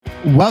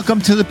Welcome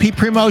to the Pete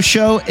Primo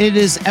Show. It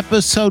is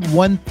episode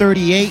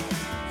 138.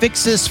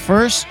 Fix This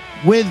First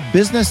with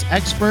business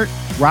expert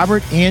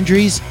Robert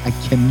Indries. I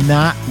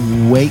cannot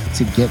wait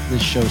to get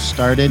this show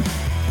started.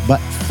 But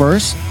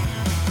first,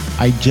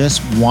 I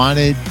just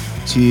wanted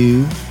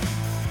to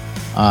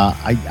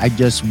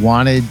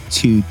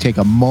take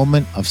a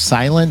moment of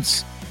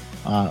silence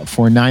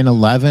for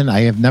 9/11. I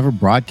have never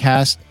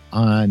broadcast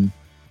on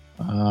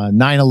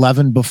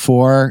 9/11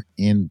 before,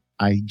 and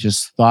I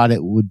just thought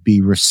it would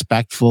be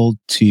respectful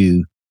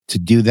to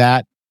do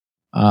that.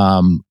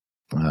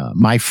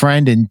 My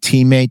friend and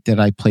teammate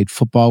that I played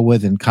football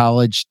with in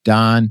college,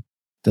 Don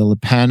De La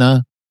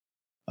Pena,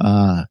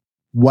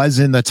 was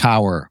in the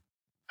tower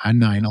on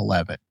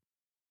 9/11.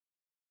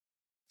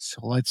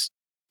 So let's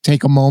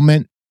take a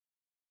moment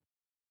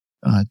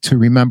to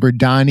remember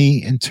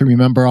Donnie and to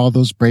remember all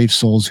those brave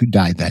souls who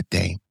died that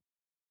day.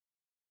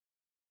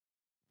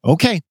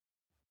 Okay,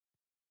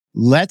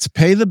 let's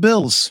pay the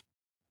bills.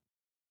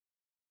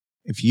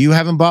 If you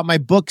haven't bought my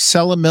book,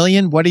 Sell a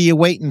Million, what are you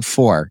waiting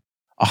for?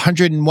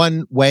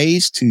 101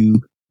 ways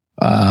to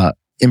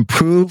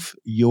improve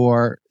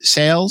your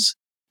sales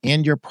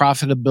and your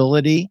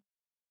profitability.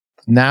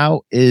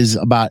 Now is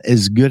about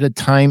as good a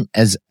time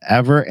as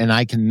ever, and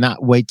I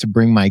cannot wait to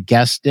bring my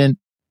guest in.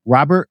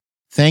 Robert,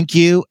 thank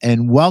you,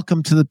 and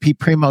welcome to the Pete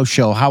Primo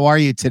Show. How are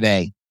you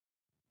today?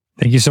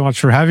 Thank you so much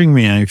for having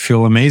me. I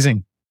feel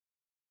amazing.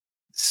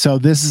 So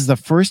this is the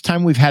first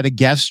time we've had a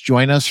guest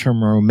join us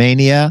from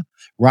Romania.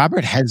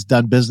 Robert has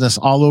done business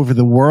all over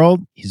the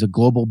world. He's a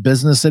global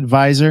business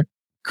advisor,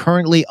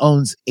 currently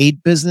owns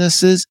 8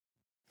 businesses.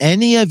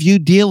 Any of you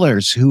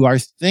dealers who are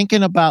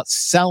thinking about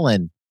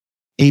selling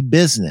a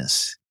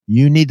business,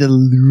 you need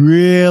to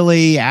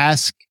really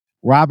ask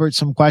Robert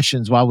some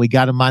questions while we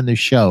got him on the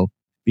show,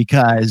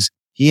 because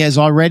he has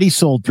already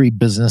sold 3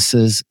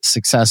 businesses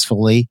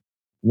successfully.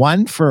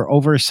 One for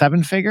over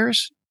 7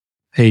 figures.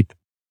 8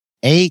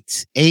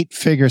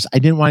 figures. I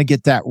didn't want to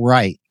get that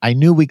right. I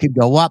knew we could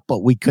go up, but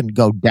we couldn't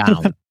go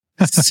down.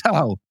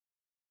 So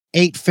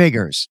 8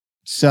 figures.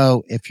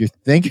 So if you're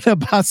thinking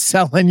about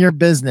selling your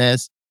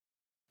business,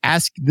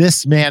 ask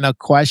this man a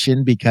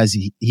question, because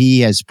he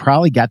has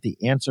probably got the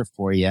answer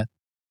for you.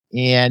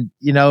 And,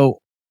 you know,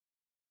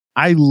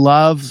 I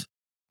love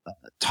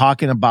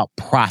talking about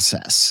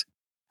process,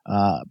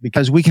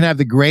 because we can have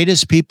the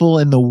greatest people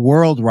in the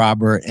world,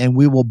 Robert, and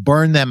we will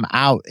burn them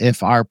out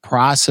if our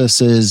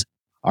processes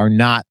are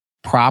not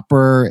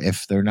proper,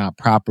 if they're not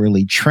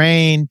properly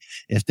trained,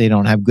 if they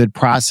don't have good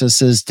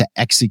processes to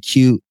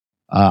execute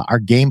our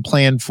game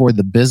plan for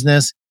the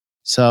business.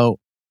 So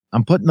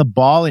I'm putting the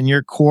ball in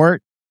your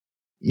court.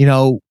 You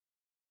know,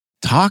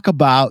 talk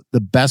about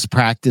the best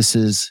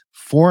practices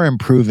for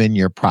improving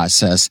your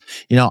process.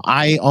 You know,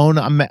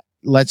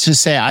 let's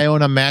just say I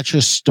own a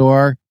mattress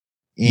store,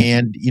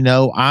 and, you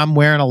know, I'm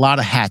wearing a lot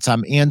of hats.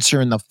 I'm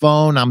answering the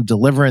phone. I'm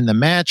delivering the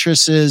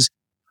mattresses.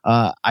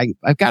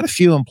 I've got a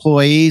few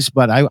employees,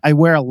 but I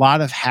wear a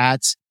lot of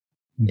hats.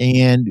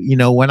 And, you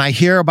know, when I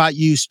hear about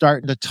you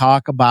starting to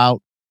talk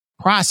about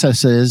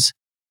processes,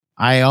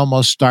 I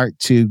almost start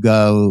to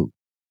go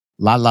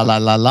la, la, la,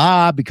 la,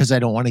 la, because I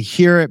don't want to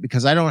hear it,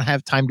 because I don't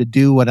have time to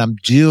do what I'm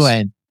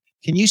doing.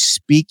 Can you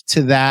speak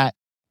to that?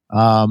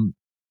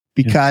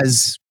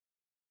 Because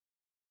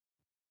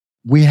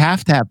we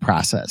have to have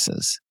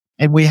processes,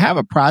 and we have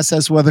a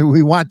process whether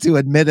we want to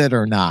admit it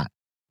or not.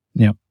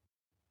 Yeah.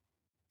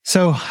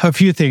 So a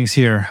few things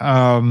here.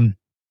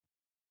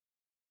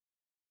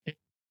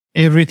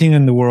 Everything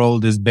in the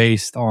world is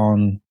based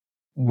on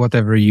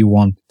whatever you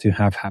want to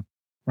have happen,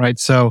 right?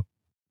 So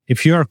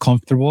if you are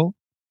comfortable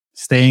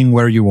staying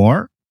where you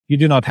are, you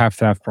do not have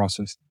to have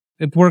process.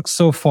 It works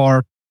so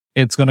far.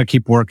 It's going to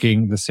keep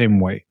working the same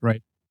way,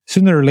 right?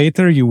 Sooner or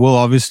later, you will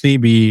obviously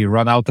be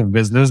run out of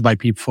business by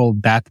people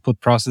that put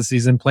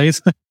processes in place.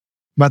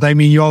 But I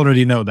mean, you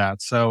already know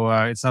that. So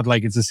it's not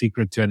like it's a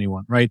secret to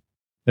anyone, right?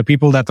 The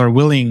people that are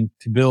willing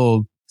to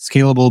build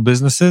scalable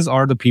businesses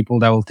are the people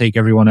that will take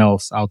everyone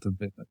else out of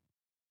business.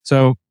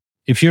 So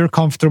if you're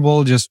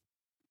comfortable just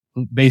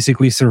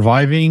basically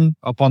surviving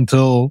up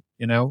until,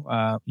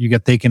 you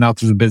get taken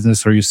out of the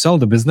business or you sell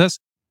the business,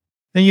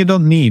 then you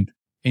don't need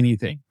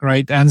anything,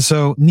 right? And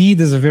so need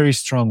is a very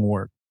strong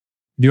word.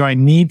 Do I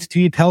need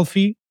to eat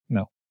healthy?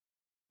 No.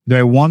 Do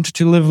I want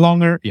to live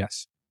longer?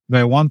 Yes. Do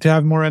I want to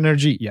have more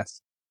energy? Yes.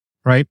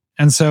 Right?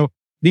 And so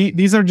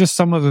these are just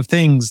some of the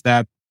things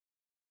that,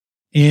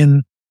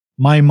 in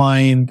my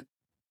mind,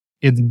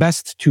 it's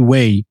best to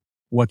weigh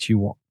what you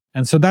want.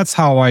 And so that's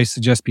how I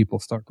suggest people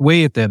start.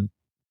 Weigh it in.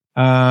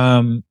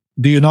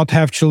 Do you not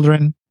have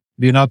children?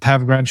 Do you not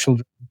have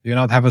grandchildren? Do you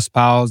not have a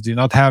spouse? Do you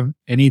not have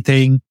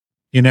anything,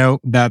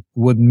 that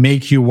would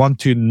make you want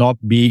to not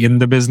be in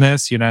the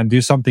business, and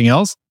do something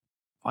else?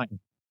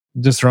 Fine.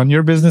 Just run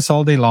your business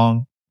all day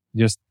long.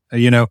 Just,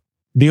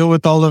 deal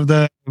with all of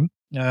the,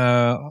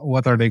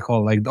 what are they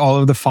called? Like all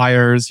of the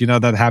fires,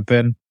 that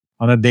happen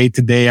on a day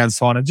to day and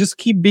so on. And just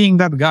keep being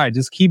that guy.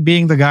 Just keep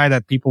being the guy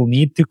that people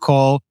need to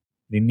call.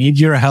 They need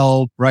your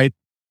help, right?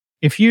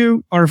 if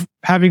you are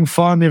having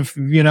fun, if,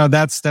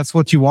 that's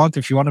what you want,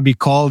 if you want to be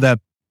called at,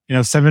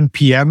 7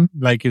 p.m.,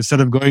 like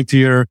instead of going to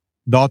your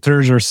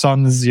daughter's or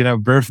son's,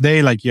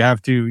 birthday, like you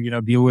have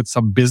to, deal with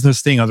some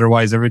business thing.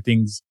 Otherwise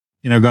everything's,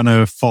 going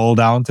to fall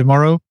down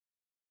tomorrow.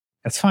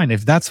 That's fine.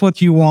 If that's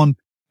what you want,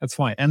 that's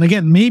fine. And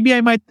again, maybe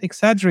I might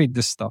exaggerate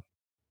this stuff,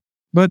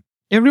 but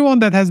everyone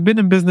that has been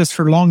in business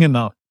for long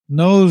enough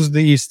knows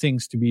these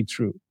things to be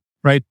true,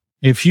 right?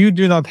 If you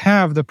do not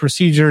have the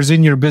procedures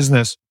in your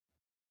business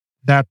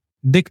that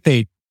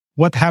dictate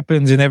what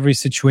happens in every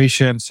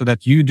situation so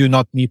that you do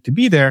not need to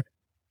be there,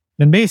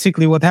 then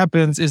basically what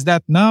happens is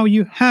that now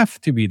you have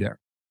to be there.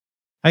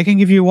 I can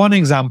give you one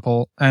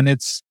example, and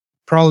it's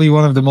probably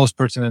one of the most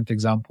pertinent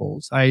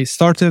examples. I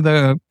started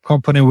a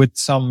company with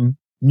some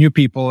new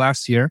people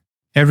last year.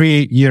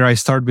 Every year I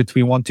start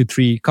between 1 to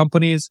 3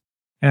 companies.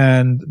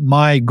 And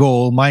my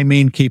goal, my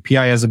main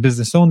KPI as a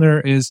business owner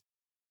is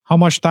how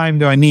much time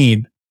do I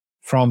need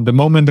from the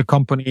moment the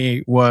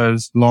company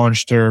was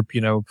launched or,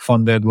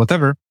 funded,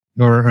 whatever,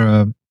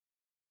 or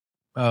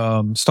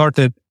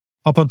started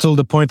up until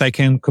the point I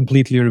can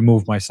completely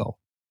remove myself.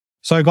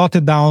 So I got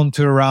it down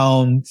to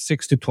around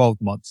 6 to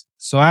 12 months.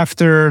 So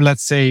after,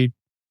 let's say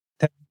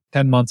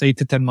 10 months, 8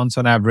 to 10 months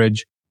on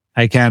average,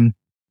 I can,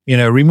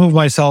 remove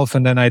myself,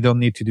 and then I don't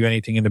need to do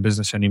anything in the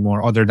business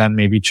anymore other than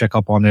maybe check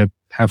up on it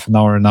half an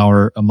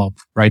hour a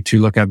month, right? To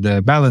look at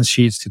the balance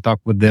sheets, to talk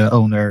with the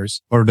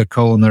owners or the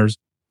co-owners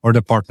or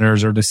the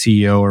partners or the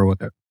CEO or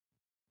whatever.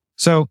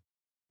 So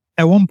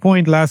at one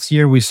point last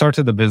year, we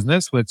started a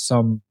business with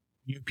some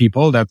new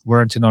people that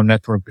weren't in our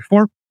network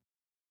before.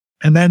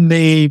 And then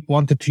they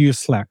wanted to use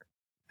Slack.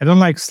 I don't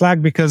like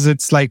Slack because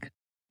it's like,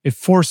 it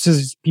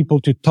forces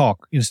people to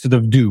talk instead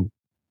of do.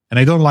 And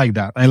I don't like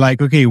that. I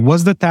like, okay,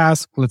 what's the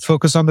task? Let's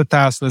focus on the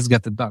task. Let's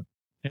get it done.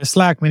 In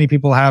Slack, many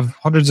people have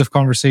hundreds of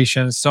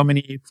conversations, so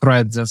many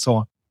threads and so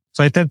on.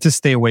 So I tend to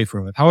stay away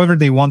from it. However,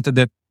 they wanted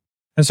it.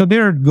 And so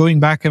they're going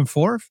back and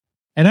forth.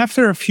 And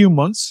after a few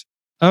months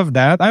of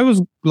that, I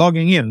was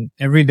logging in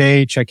every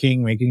day,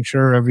 checking, making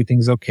sure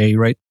everything's okay,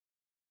 right?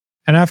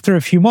 And after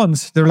a few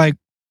months, they're like,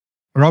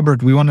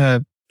 Robert, we want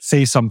to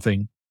say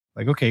something.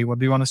 Like, okay, what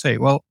do you want to say?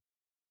 Well,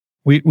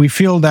 we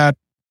feel that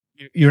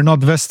you're not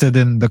vested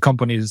in the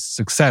company's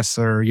success,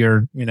 or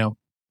you're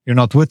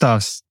not with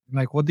us. I'm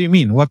like, what do you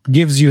mean? What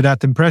gives you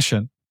that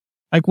impression?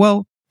 Like,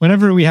 well,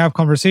 whenever we have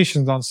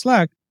conversations on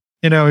Slack,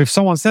 if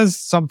someone says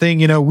something,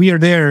 we are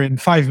there in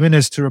 5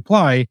 minutes to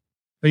reply,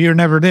 but you're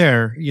never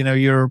there.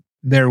 You're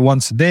there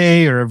once a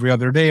day or every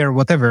other day or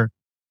whatever.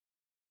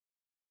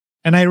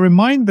 And I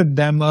reminded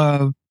them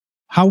of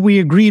how we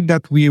agreed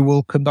that we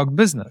will conduct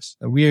business.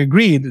 We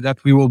agreed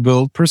that we will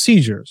build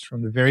procedures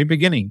from the very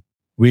beginning.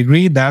 We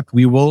agreed that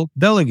we will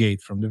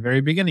delegate from the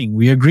very beginning.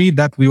 We agreed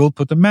that we will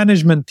put a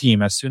management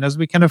team as soon as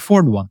we can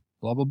afford one,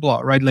 blah, blah, blah,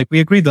 right? Like, we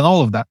agreed on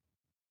all of that.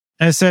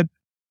 And I said,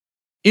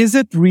 is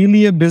it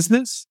really a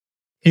business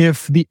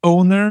if the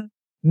owner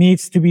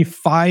needs to be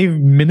 5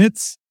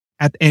 minutes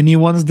at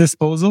anyone's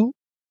disposal?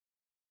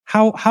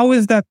 How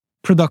is that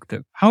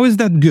productive? How is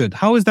that good?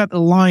 How is that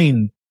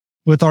aligned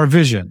with our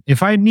vision?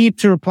 If I need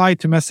to reply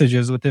to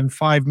messages within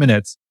 5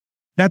 minutes,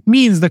 that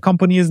means the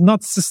company is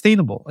not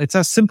sustainable. It's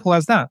as simple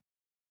as that.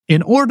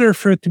 In order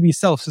for it to be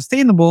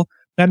self-sustainable,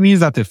 that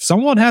means that if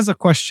someone has a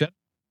question,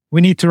 we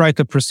need to write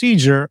a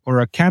procedure or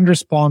a canned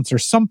response or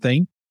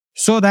something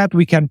so that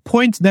we can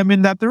point them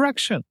in that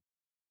direction.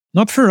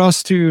 Not for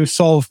us to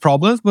solve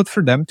problems, but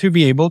for them to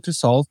be able to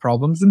solve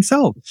problems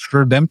themselves,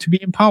 for them to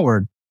be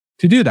empowered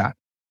to do that,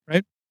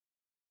 right?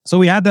 So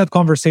we had that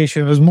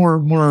conversation. It was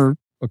more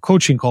a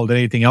coaching call than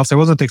anything else. I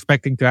wasn't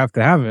expecting to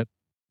have it,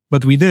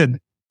 but we did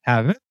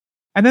have it.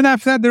 And then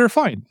after that, they were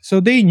fine. So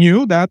they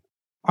knew that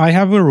I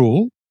have a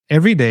rule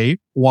every day,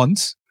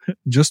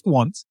 just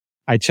once.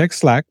 I check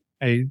Slack.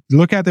 I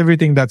look at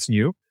everything that's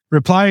new,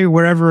 reply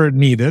wherever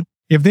needed.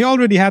 If they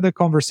already had a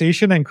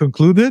conversation and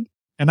concluded,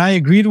 and I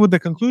agreed with the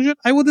conclusion,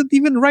 I wouldn't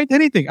even write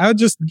anything. I would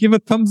just give a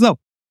thumbs up.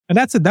 And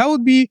that's it. That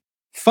would be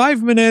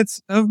 5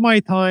 minutes of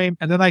my time.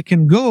 And then I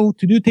can go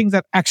to do things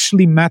that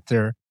actually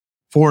matter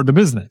for the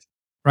business,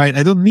 right?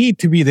 I don't need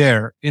to be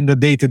there in the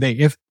day to day.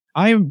 If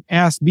I'm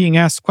being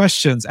asked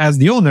questions as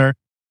the owner,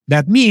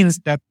 that means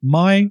that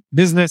my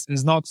business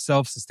is not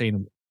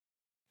self-sustainable.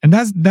 And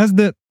that's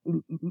the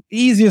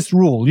easiest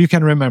rule you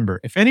can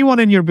remember. If anyone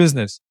in your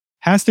business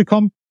has to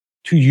come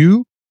to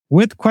you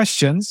with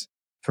questions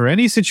for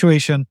any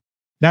situation,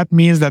 that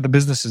means that the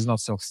business is not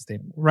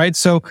self-sustainable, right?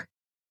 So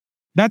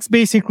that's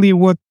basically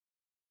what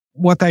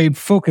I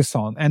focus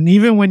on. And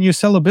even when you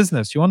sell a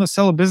business, you want to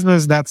sell a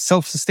business that's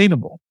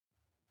self-sustainable.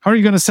 How are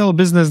you going to sell a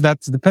business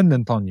that's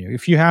dependent on you?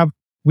 If you have,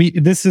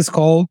 this is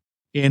called,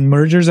 in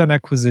mergers and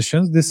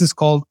acquisitions, this is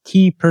called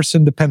key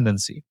person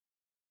dependency.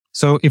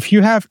 So if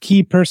you have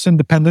key person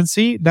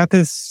dependency, that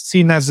is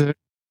seen as a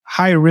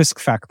high risk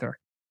factor.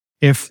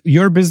 If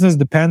your business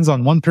depends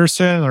on one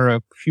person or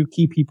a few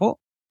key people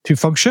to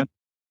function,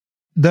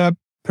 the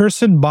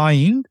person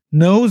buying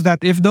knows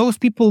that if those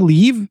people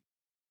leave,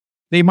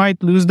 they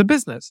might lose the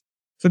business.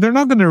 So they're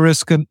not going to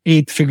risk an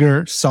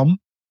 8-figure sum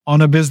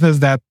on a business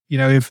that,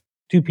 if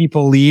two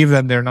people leave,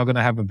 then they're not going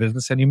to have a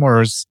business anymore,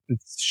 or its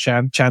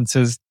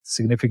chances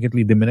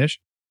significantly diminish.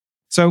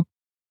 So,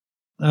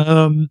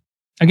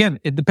 again,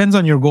 it depends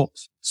on your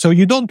goals. So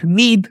you don't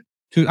need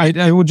to,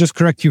 I would just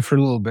correct you for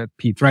a little bit,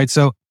 Pete, right?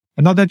 So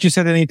not that you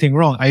said anything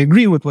wrong. I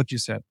agree with what you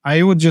said.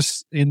 I would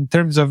just, in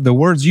terms of the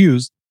words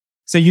used,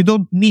 say you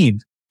don't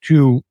need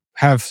to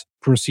have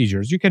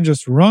procedures. You can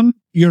just run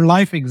your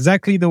life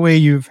exactly the way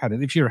you've had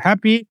it. If you're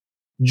happy,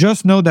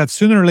 just know that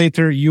sooner or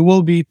later you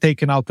will be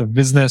taken out of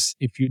business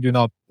if you do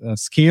not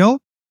scale.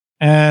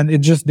 And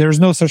there's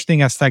no such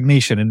thing as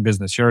stagnation in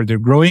business. You're either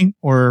growing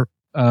or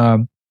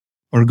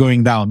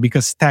going down,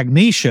 because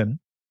stagnation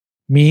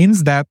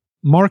means that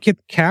market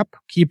cap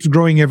keeps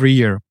growing every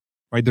year,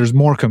 right? There's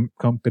more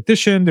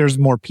competition, there's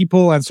more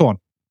people, and so on.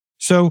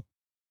 So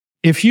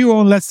if you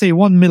own, let's say,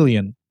 1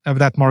 million of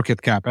that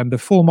market cap, and the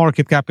full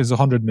market cap is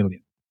 100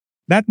 million,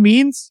 that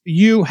means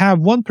you have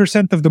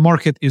 1% of the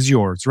market is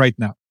yours right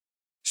now.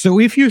 So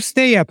if you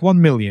stay at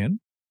 1 million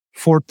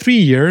for 3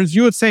 years,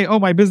 you would say, oh,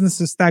 my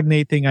business is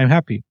stagnating, I'm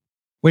happy.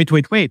 Wait.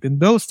 In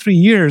those 3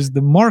 years,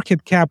 the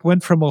market cap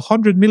went from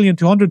 100 million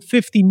to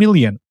 150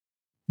 million.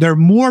 There are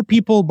more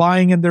people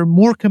buying and there are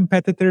more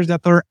competitors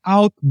that are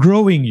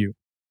outgrowing you.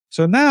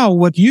 So now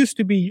what used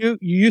to be you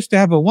used to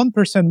have a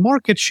 1%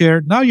 market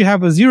share. Now you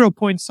have a 0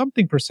 point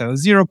something percent, a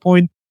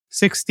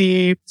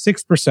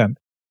 0.66%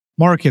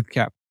 market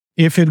cap.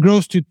 If it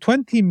grows to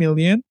 20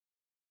 million,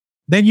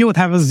 then you would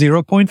have a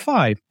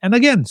 0.5. And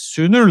again,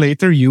 sooner or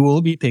later, you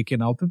will be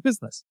taken out of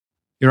business.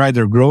 You're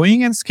either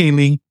growing and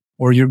scaling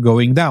or you're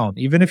going down.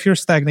 Even if you're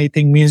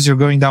stagnating, means you're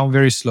going down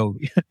very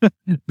slowly,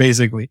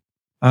 basically.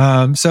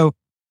 So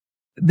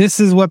this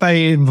is what I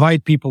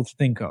invite people to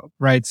think of,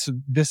 right? So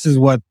this is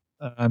what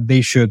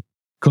they should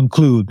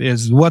conclude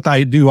is what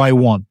I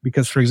want.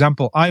 Because, for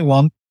example, I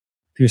want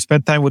to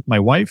spend time with my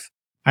wife.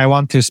 I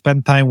want to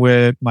spend time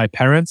with my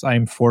parents.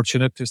 I'm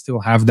fortunate to still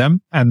have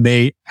them, and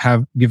they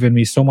have given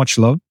me so much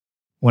love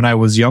when I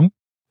was young.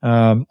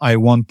 I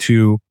want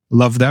to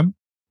love them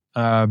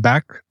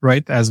back,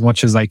 right, as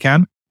much as I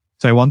can.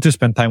 So I want to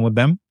spend time with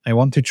them. I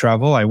want to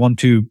travel. I want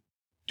to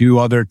do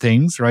other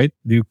things, right,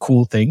 do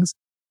cool things.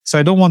 So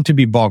I don't want to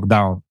be bogged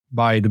down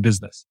by the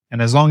business.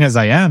 And as long as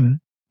I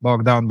am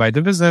bogged down by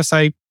the business,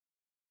 I'm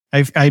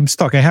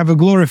stuck. I have a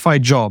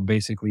glorified job,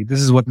 basically. This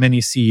is what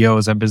many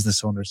CEOs and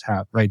business owners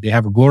have, right? They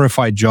have a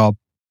glorified job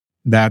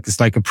that is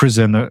like a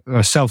prison,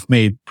 a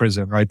self-made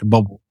prison, right? The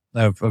bubble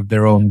of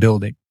their own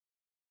building.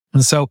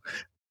 And so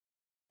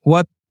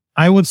what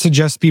I would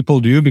suggest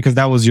people do, because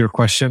that was your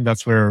question,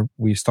 that's where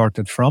we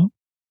started from,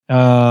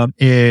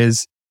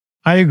 is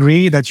I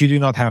agree that you do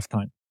not have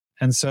time.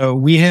 And so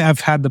we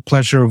have had the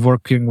pleasure of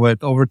working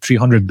with over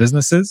 300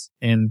 businesses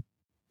in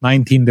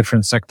 19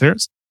 different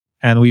sectors.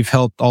 And we've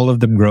helped all of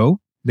them grow.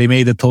 They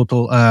made a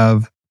total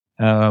of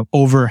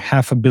over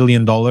 $500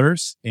 million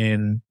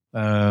in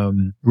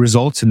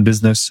results in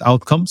business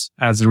outcomes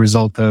as a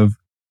result of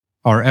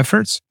our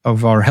efforts,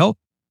 of our help.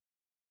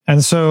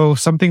 And so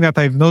something that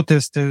I've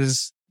noticed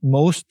is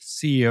most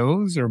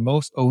CEOs or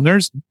most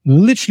owners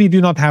literally do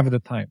not have the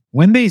time.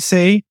 When they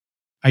say,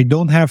 I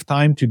don't have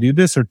time to do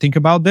this or think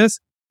about this,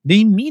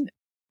 they mean it.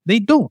 They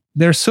don't.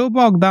 They're so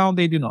bogged down,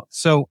 they do not.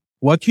 So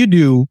what you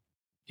do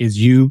is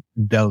you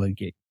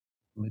delegate.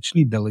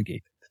 Literally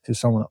delegate to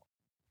someone else.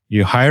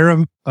 You hire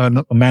a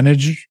an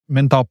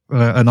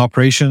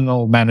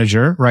operational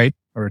manager, right?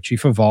 Or a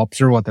chief of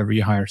ops or whatever.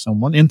 You hire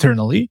someone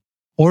internally,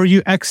 or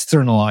you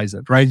externalize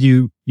it, right?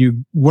 You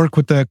work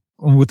with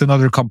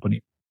another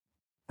company,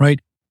 right?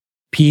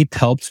 Pete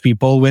helps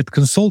people with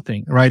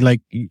consulting, right?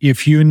 Like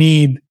if you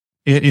need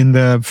in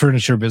the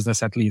furniture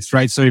business, at least,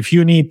 right? So if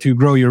you need to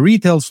grow your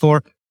retail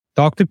store,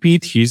 talk to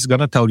Pete. He's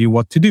going to tell you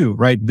what to do,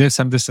 right? This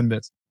and this and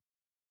this.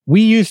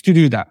 We used to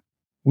do that.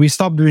 We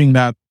stopped doing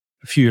that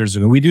a few years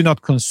ago. We do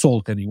not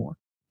consult anymore.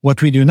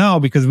 What we do now,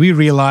 because we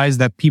realize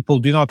that people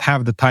do not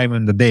have the time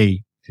in the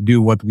day to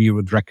do what we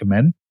would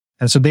recommend.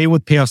 And so they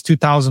would pay us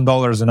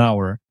 $2,000 an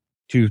hour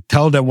to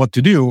tell them what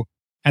to do.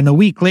 And a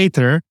week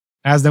later,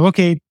 ask them,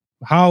 okay,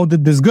 how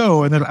did this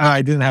go? And then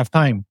I didn't have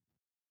time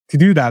to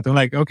do that. I'm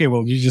like, okay,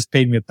 well, you just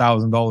paid me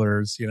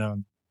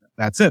 $1,000,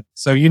 that's it.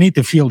 So you need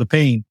to feel the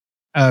pain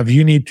of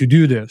you need to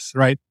do this,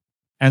 right?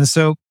 And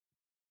so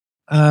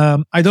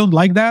I don't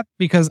like that,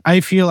 because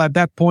I feel at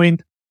that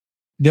point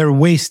they're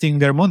wasting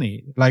their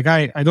money. Like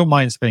I don't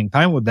mind spending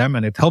time with them,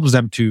 and it helps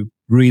them to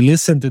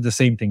re-listen to the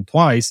same thing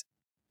twice.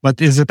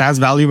 But is it as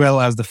valuable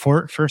as the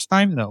first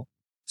time? No.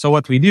 So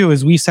what we do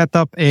is we set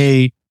up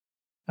a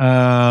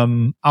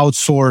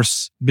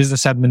outsource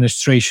business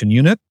administration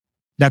unit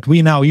that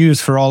we now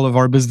use for all of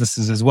our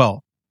businesses as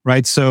well,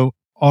 right? So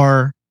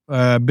our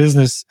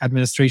business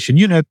administration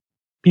unit,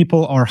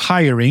 people are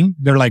hiring,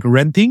 they're like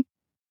renting.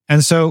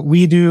 And so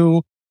we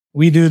do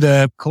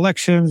the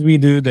collections, we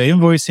do the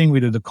invoicing, we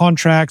do the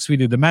contracts, we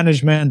do the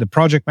management, the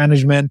project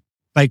management.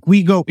 Like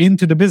we go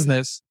into the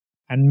business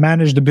and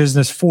manage the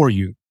business for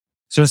you.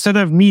 So instead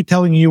of me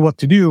telling you what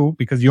to do,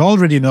 because you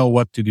already know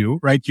what to do,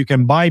 right? You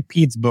can buy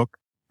Pete's book,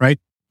 right?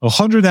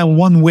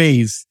 101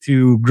 ways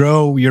to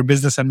grow your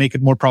business and make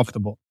it more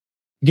profitable.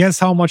 Guess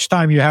how much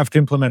time you have to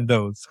implement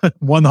those?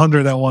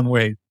 101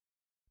 ways.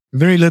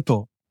 Very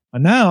little.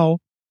 And now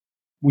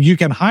you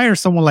can hire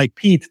someone like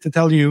Pete to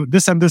tell you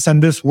this and this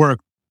and this work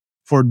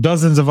for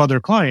dozens of other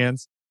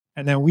clients.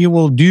 And then we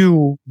will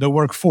do the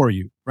work for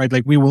you, right?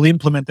 Like we will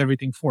implement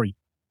everything for you.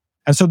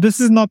 And so this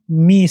is not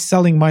me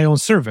selling my own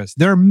service.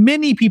 There are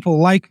many people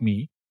like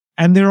me,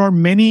 and there are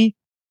many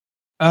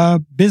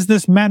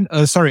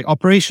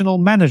operational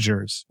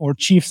managers or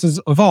chiefs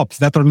of ops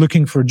that are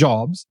looking for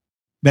jobs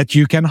that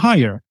you can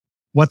hire.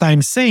 What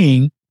I'm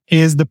saying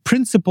is the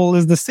principle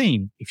is the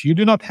same. If you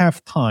do not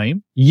have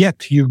time,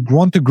 yet you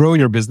want to grow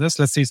your business,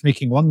 let's say it's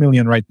making 1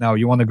 million right now,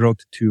 you want to grow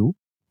to 2,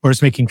 or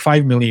it's making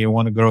 5 million, you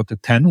want to grow to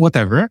 10,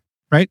 whatever,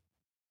 right?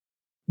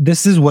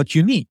 This is what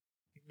you need.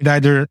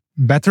 Either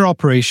better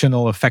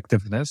operational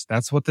effectiveness,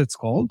 that's what it's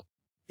called,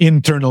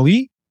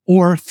 internally,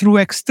 or through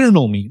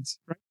external means,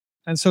 right?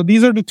 And so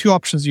these are the two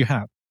options you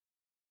have.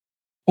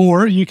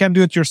 Or you can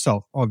do it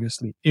yourself,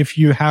 obviously, if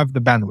you have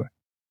the bandwidth.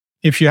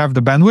 If you have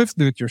the bandwidth,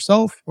 do it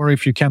yourself. Or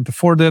if you can't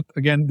afford it,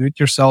 again, do it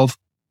yourself.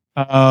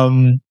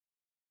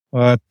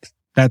 But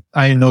that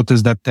I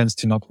noticed that tends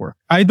to not work.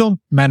 I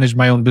don't manage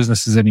my own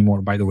businesses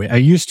anymore, by the way. I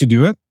used to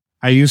do it.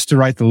 I used to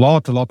write a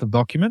lot of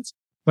documents,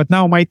 but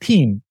now my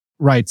team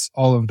writes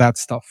all of that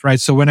stuff, right?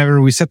 So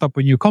whenever we set up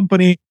a new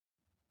company,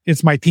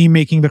 it's my team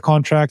making the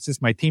contracts.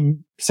 It's my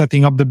team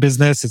setting up the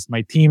business. It's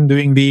my team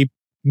doing the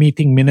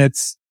meeting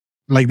minutes,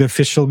 like the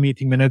official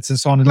meeting minutes and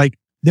so on. Like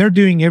they're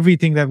doing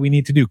everything that we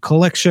need to do.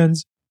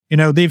 Collections,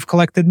 they've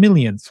collected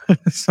millions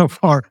so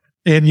far.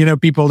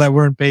 And, people that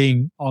weren't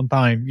paying on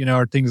time,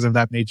 or things of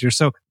that nature.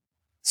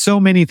 So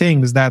many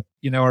things that,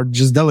 are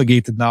just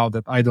delegated now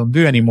that I don't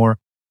do anymore.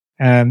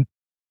 And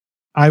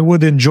I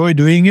would enjoy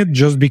doing it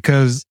just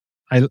because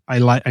I'm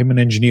an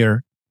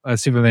engineer, a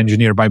civil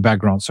engineer by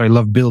background. So I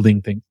love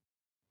building things.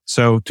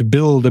 So to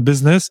build a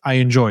business, I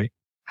enjoy.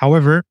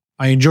 However,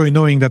 I enjoy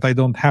knowing that I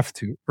don't have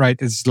to, right?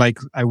 It's like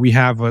we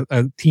have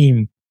a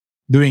team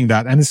doing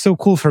that. And it's so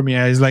cool for me.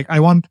 It's like, I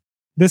want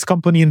this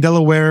company in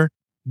Delaware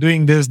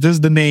doing this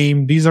is the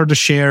name, these are the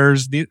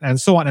shares,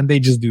 and so on. And they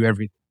just do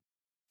everything.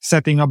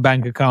 Setting up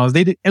bank accounts.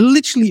 They did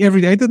literally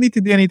everything. I don't need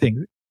to do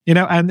anything,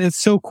 and it's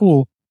so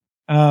cool.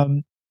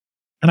 And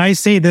I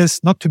say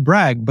this not to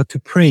brag, but to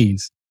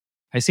praise.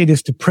 I say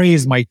this to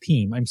praise my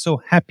team. I'm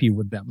so happy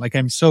with them. Like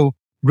I'm so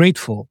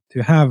grateful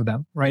to have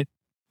them, right?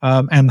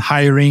 And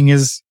hiring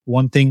is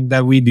one thing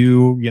that we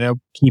do,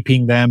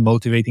 keeping them,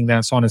 motivating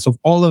them, so on and so forth.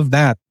 All of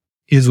that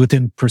is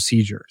within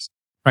procedures,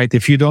 right?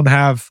 If you don't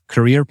have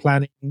career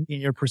planning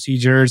in your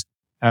procedures,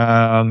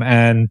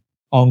 and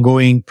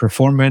ongoing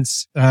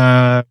performance,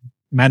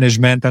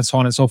 management and so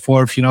on and so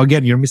forth,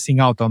 again, you're missing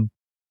out on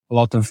a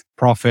lot of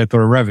profit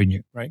or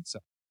revenue, right? So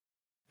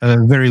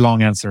a very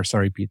long answer.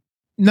 Sorry, Pete.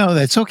 No,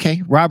 that's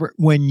okay. Robert,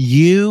 when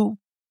you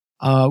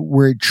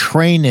were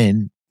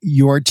training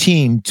your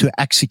team to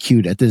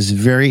execute at this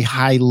very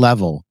high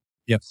level,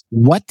 yes,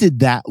 what did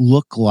that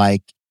look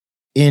like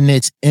in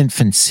its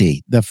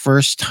infancy? The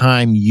first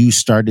time you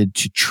started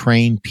to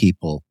train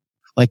people,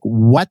 like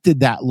what did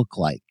that look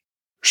like?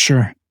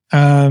 Sure.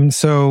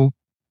 So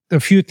a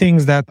few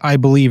things that I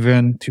believe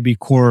in to be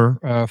core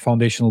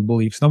foundational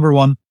beliefs. Number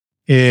one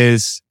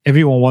is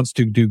everyone wants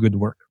to do good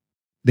work.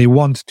 They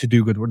want to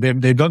do good work.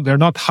 They're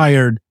not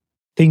hired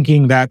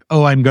thinking that,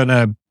 I'm going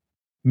to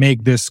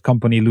make this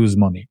company lose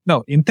money.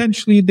 No,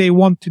 intentionally, they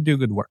want to do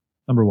good work.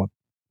 Number one.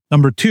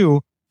 Number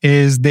two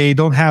is they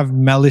don't have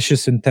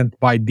malicious intent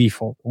by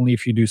default, only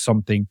if you do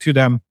something to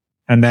them.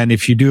 And then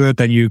if you do it,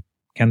 then you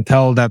can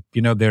tell that,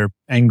 they're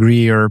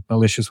angry or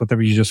malicious,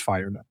 whatever, you just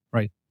fire them,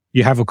 right?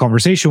 You have a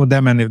conversation with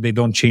them, and if they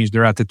don't change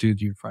their attitude,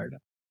 you fire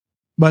them.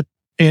 But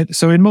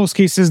so in most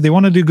cases, they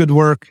want to do good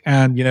work,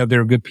 and,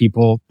 they're good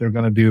people. They're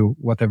going to do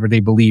whatever they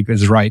believe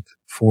is right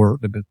for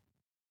the business.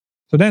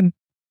 So then,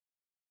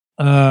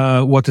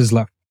 what is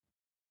left?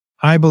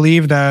 I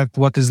believe that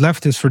what is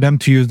left is for them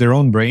to use their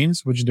own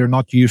brains, which they're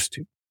not used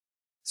to.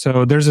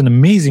 So there's an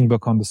amazing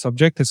book on the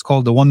subject. It's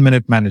called The 1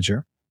 Minute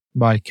Manager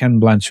by Ken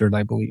Blanchard,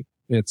 I believe.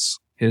 It's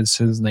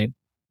his name.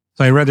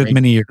 So I read it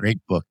many years. Great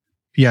book.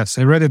 Yes,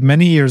 I read it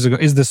many years ago.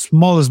 It's the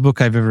smallest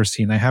book I've ever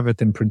seen. I have it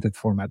in printed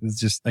format. It's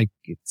just like,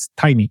 it's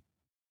tiny.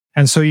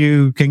 And so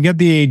you can get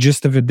the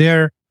gist of it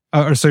there,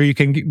 or so you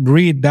can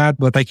read that,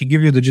 but I can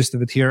give you the gist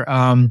of it here.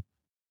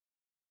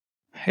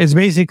 It's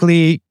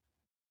basically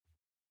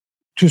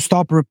to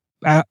stop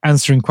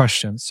answering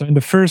questions. So in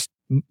the first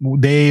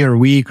day or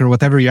week or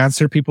whatever, you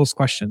answer people's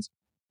questions.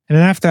 And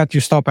then after that, you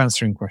stop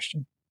answering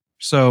questions.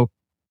 So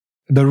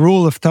the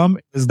rule of thumb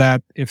is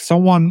that if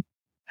someone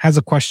has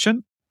a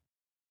question,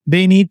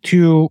 they need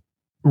to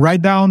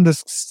write down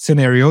the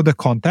scenario, the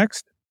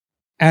context,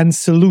 and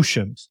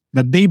solutions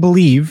that they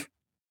believe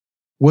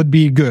would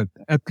be good.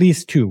 At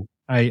least two.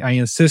 I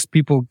insist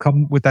people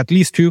come with at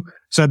least two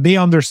so that they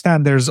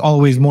understand there's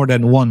always more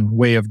than one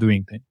way of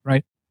doing things,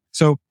 right?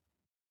 So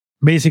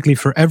basically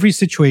for every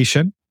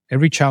situation,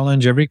 every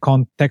challenge, every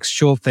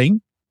contextual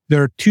thing,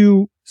 there are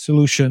two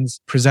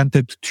solutions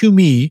presented to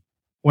me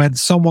when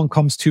someone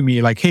comes to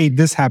me like, hey,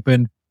 this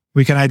happened.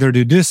 We can either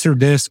do this or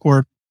this,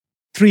 or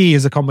 3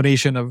 is a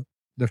combination of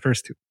the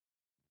first 2,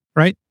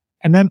 right?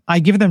 And then I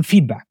give them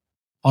feedback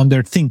on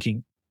their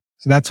thinking.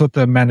 So that's what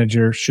the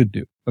manager should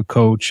do, a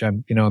coach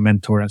and, a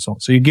mentor and so on.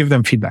 So you give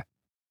them feedback.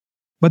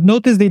 But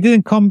notice they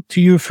didn't come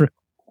to you for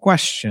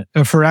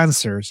for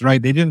answers,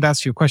 right? They didn't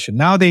ask you a question.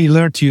 Now they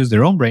learned to use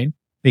their own brain.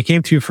 They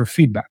came to you for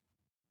feedback.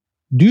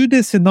 Do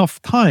this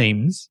enough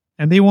times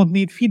and they won't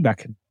need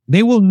feedback.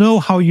 They will know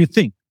how you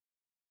think.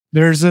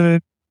 There's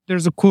a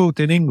quote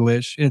in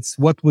English. It's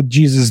what would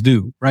Jesus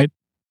do, right?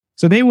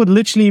 So they would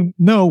literally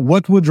know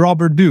what would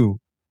Robert do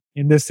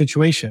in this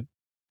situation.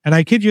 And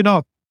I kid you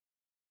not,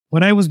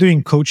 when I was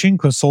doing coaching,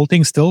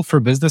 consulting still for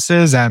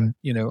businesses and,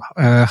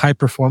 high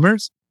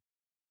performers,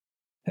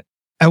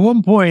 at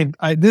one point,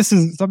 this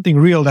is something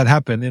real that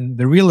happened in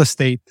the real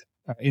estate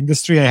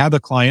industry. I had a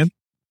client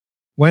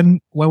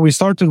when we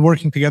started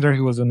working together,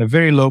 he was in a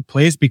very low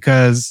place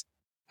because,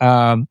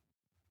 I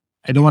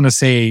don't want to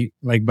say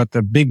but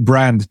the big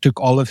brand took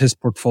all of his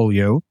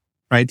portfolio,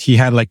 right? He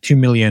had 2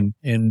 million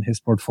in his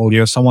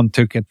portfolio. Someone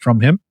took it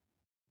from him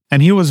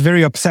and he was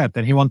very upset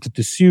and he wanted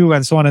to sue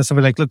and so on and so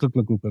forth.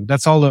 Look.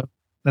 That's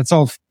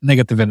all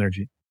negative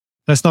energy.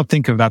 Let's not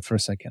think of that for a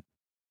second.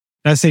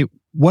 Let's say,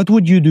 what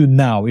would you do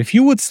now? If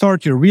you would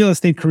start your real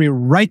estate career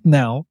right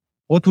now,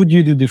 what would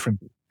you do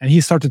differently? And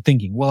he started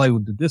thinking, well, I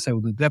would do this, I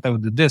would do that, I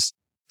would do this.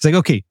 It's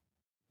okay,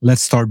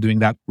 let's start doing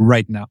that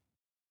right now.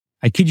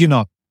 I kid you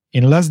not.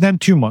 In less than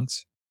 2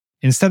 months,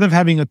 instead of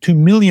having a $2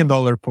 million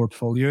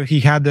portfolio, he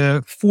had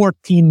a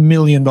 $14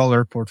 million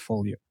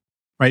portfolio,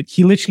 right?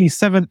 He literally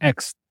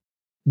 7x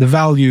the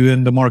value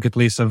in the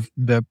marketplace of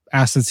the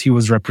assets he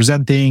was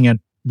representing and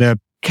the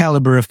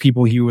caliber of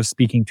people he was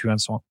speaking to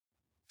and so on.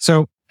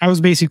 So I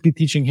was basically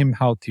teaching him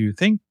how to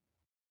think.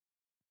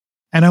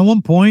 And at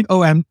one point,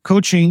 and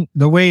coaching,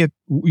 the way it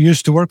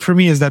used to work for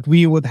me is that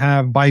we would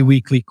have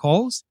bi-weekly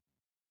calls.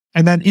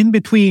 And then in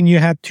between, you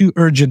had 2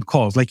 urgent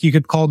calls. You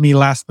could call me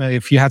last minute.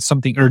 If you had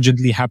something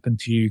urgently happen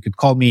to you, you could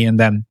call me and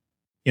then,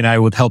 I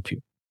would help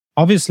you.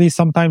 Obviously,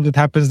 sometimes it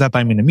happens that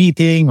I'm in a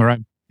meeting or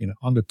I'm,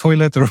 on the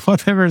toilet or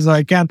whatever. So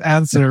I can't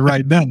answer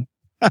right then.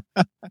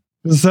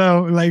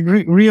 So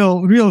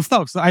real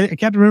stuff. So I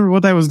can't remember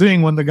what I was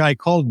doing when the guy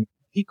called me.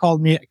 He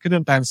called me. I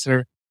couldn't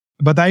answer.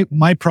 But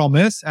my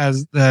promise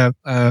as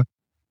the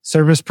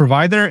service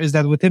provider is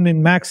that within the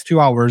max 2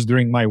 hours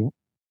during my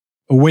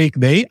awake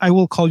day, I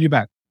will call you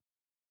back.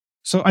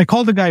 So I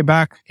called the guy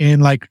back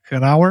in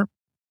an hour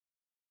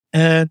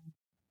and,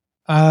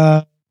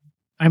 I'm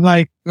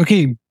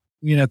okay,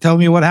 tell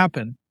me what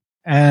happened.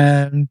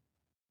 And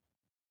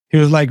he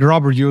was like,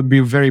 Robert, you would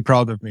be very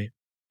proud of me.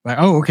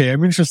 Oh, okay.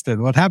 I'm interested.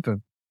 What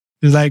happened?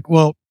 He's like,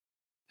 well,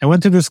 I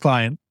went to this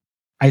client.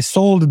 I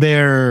sold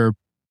their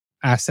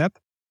asset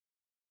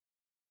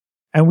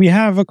and we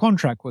have a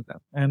contract with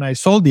them. And I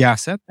sold the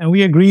asset and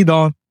we agreed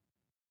on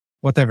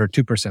whatever,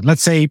 2%.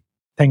 Let's say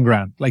 10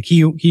 grand.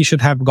 He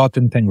should have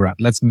gotten 10 grand.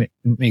 Let's make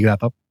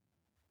that up.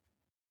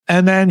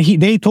 And then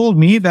they told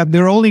me that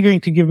they're only going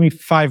to give me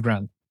 5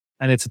 grand.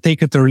 And it's a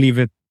take it or leave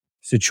it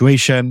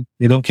situation.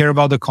 They don't care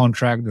about the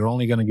contract. They're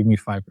only going to give me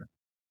 5 grand.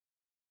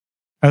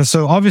 And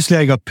so obviously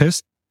I got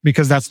pissed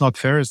because that's not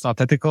fair. It's not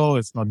ethical.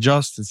 It's not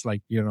just. It's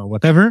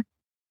whatever.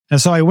 And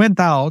so I went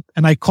out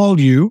and I called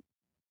you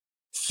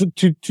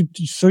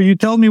so you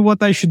tell me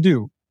what I should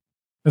do.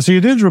 And so you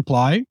didn't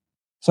reply.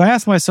 So I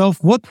asked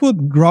myself, what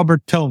would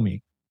Robert tell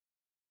me?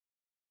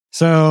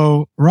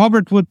 So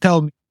Robert would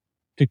tell me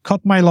to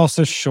cut my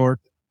losses short,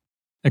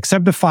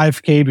 accept the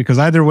 5K because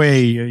either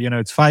way,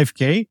 it's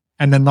 5K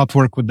and then not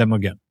work with them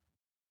again.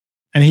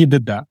 And he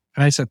did that.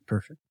 And I said,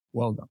 perfect.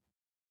 Well done.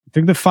 You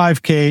took the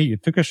 5K,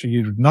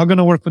 you're not going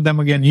to work with them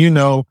again,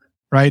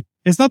 right?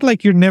 It's not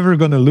like you're never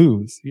going to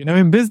lose.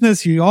 In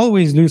business, you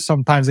always lose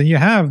sometimes and you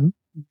have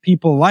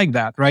people like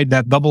that, right?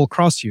 That double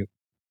cross you.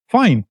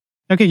 Fine.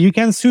 Okay. You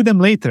can sue them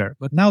later,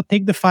 but now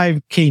take the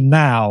 5K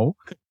now.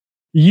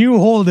 You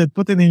hold it,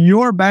 put it in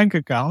your bank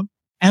account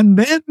and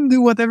then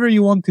do whatever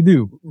you want to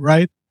do,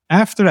 right?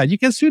 After that, you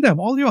can sue them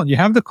all you want. You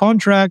have the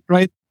contract,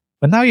 right?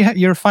 But now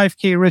you're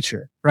 5K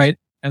richer, right?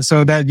 And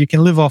so that you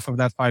can live off of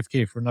that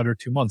 5K for another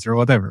 2 months or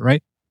whatever,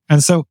 right?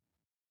 And so,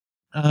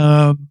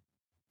 I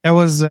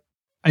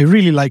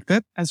really liked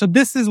it. And so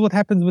this is what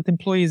happens with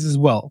employees as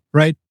well,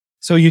 right?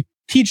 So you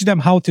teach them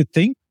how to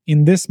think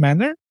in this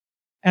manner.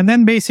 And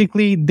then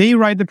basically they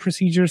write the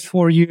procedures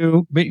for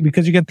you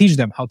because you can teach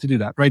them how to do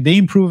that, right? They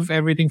improve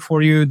everything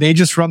for you. They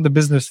just run the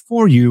business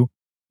for you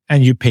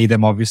and you pay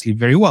them obviously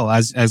very well.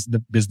 As the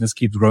business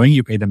keeps growing,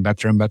 you pay them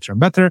better and better and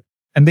better.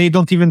 And they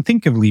don't even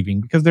think of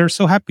leaving because they're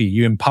so happy.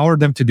 You empower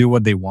them to do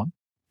what they want.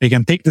 They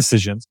can take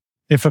decisions.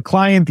 If a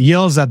client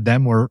yells at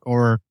them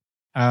or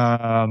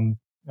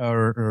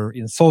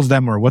insults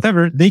them or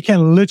whatever, they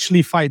can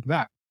literally fight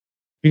back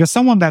because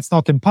someone that's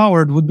not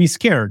empowered would be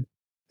scared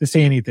to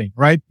say anything,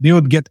 right? They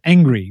would get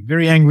angry,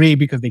 very angry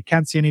because they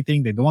can't say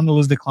anything. They don't want to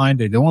lose the client.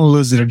 They don't want to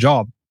lose their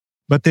job.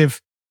 But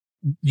if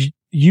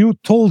you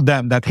told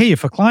them that, hey,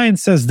 if a client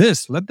says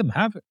this, let them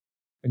have it.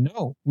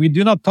 No, we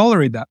do not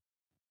tolerate that.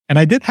 And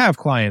I did have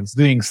clients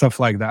doing stuff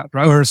like that,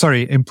 right? Or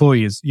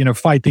employees,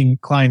 fighting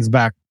clients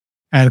back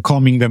and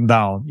calming them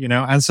down,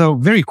 And so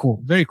very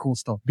cool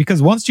stuff.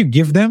 Because once you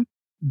give them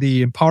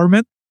the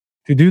empowerment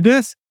to do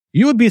this,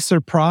 you would be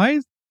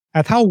surprised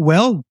at how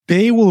well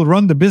they will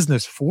run the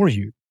business for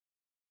you.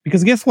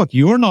 Because guess what?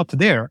 You're not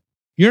there.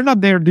 You're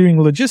not there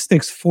doing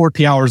logistics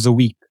 40 hours a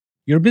week.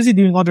 You're busy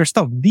doing other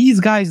stuff.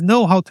 These guys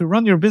know how to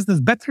run your business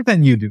better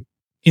than you do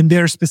in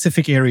their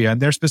specific area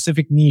and their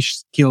specific niche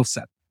skill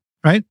set,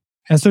 right?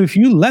 And so if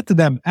you let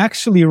them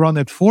actually run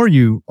it for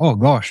you, oh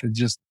gosh, it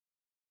just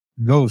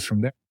goes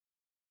from there.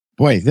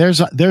 Boy, there's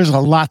a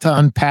lot to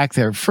unpack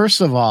there. First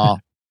of all,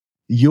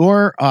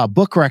 your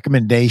book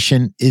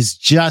recommendation is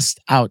just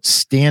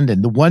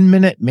outstanding. The 1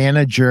 Minute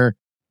Manager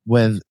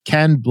with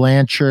Ken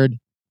Blanchard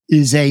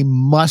is a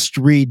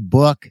must-read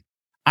book.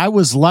 I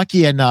was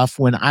lucky enough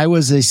when I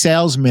was a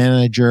sales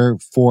manager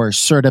for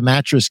Serta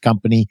Mattress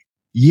Company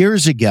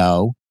years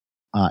ago.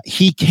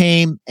 He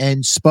came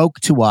and spoke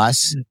to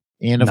us.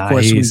 And of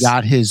course, we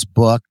got his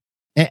book.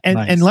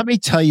 And let me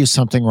tell you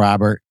something,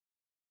 Robert.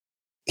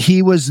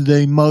 He was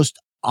the most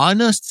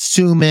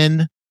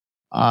unassuming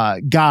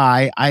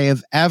guy I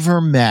have ever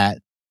met,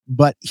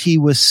 but he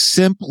was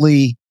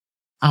simply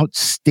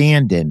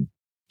outstanding.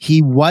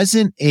 He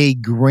wasn't a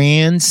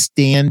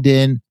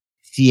grandstanding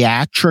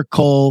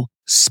theatrical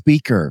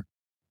speaker.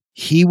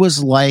 He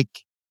was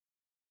like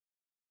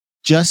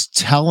just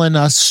telling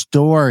us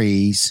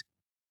stories,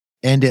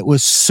 and it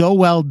was so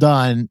well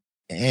done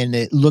and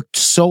it looked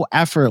so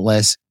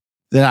effortless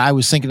that I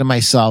was thinking to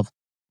myself,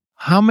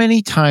 how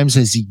many times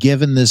has he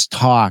given this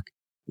talk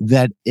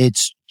that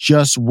it's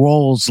just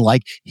rolls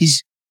like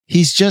he's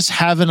just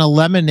having a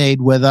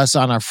lemonade with us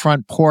on our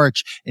front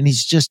porch, and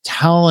he's just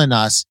telling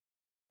us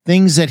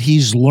things that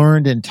he's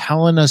learned and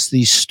telling us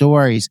these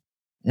stories.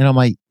 And I'm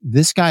like,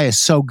 this guy is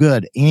so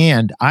good.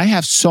 And I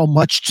have so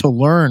much to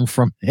learn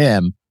from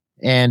him.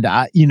 And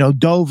I,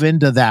 dove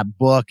into that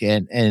book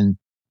and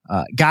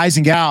guys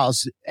and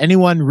gals,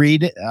 anyone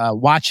read it,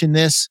 watching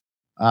this,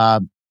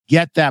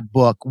 get that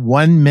book,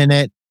 1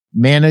 Minute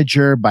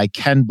Manager by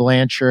Ken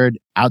Blanchard.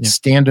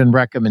 Outstanding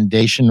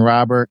recommendation,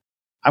 Robert.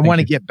 I want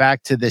to get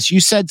back to this.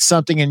 You said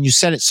something and you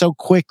said it so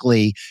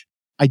quickly.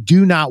 I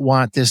do not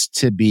want this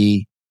to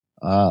be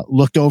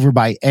looked over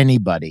by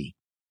anybody.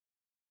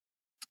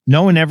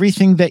 Knowing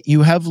everything that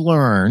you have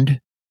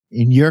learned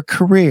in your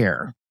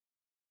career,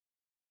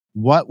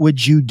 what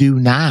would you do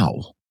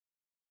now?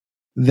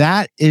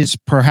 That is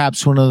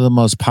perhaps one of the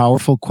most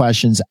powerful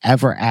questions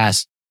ever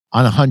asked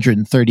on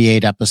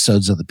 138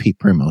 episodes of the Pete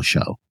Primo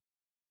Show.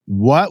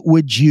 What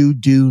would you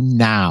do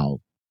now?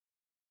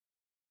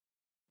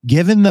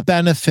 Given the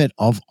benefit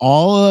of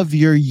all of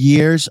your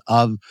years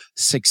of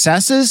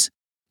successes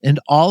and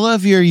all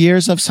of your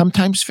years of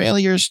sometimes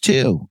failures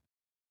too,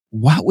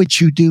 what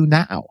would you do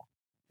now?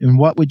 And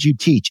what would you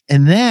teach?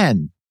 And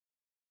then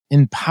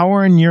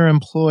empowering your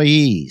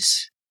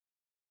employees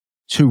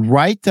to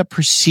write the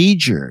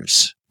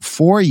procedures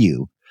for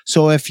you.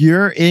 So if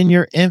you're in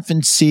your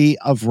infancy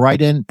of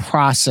writing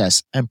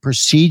process and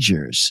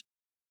procedures,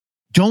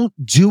 don't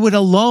do it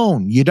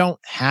alone. You don't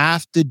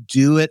have to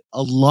do it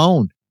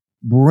alone.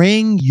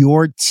 Bring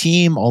your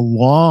team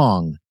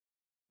along.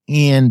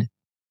 And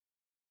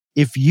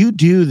if you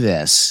do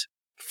this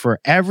for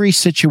every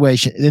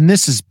situation, and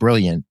this is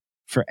brilliant,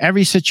 for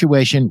every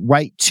situation,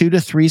 write 2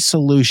 to 3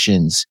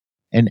 solutions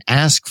and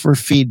ask for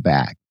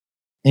feedback.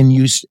 And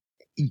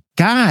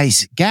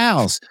guys,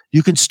 gals,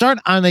 you can start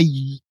on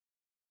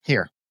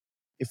here.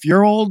 If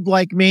you're old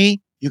like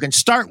me, you can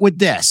start with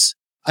this,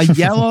 a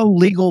yellow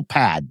legal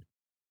pad.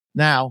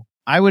 Now,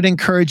 I would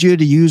encourage you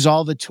to use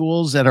all the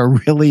tools that are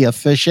really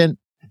efficient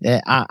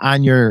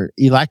on your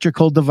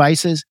electrical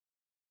devices.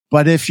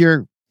 But if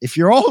you're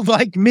old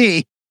like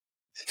me,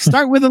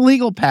 start with a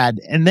legal pad.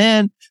 And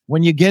then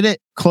when you get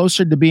it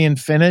closer to being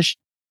finished,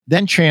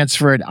 then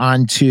transfer it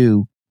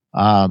onto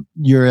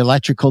your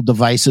electrical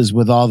devices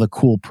with all the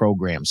cool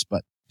programs.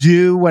 But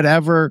do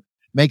whatever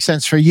makes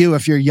sense for you.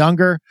 If you're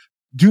younger,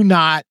 do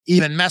not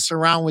even mess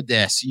around with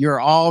this.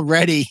 You're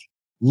already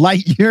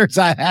light years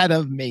ahead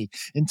of me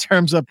in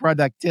terms of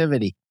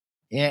productivity.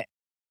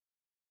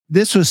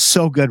 This was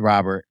so good,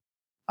 Robert.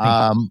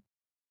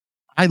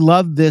 I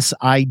love this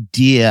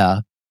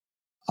idea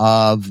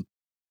of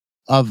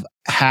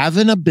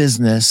having a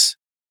business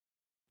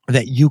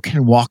that you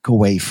can walk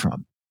away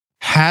from,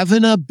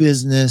 having a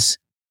business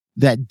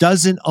that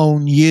doesn't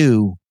own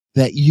you,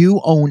 that you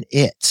own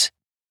it.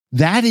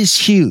 That is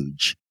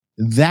huge.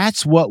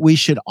 That's what we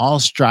should all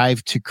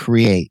strive to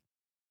create.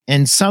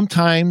 And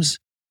sometimes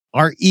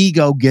our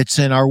ego gets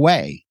in our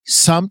way.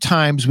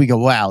 Sometimes we go,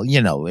 well,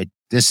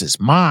 this is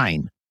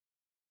mine.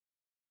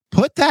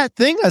 Put that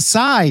thing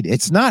aside.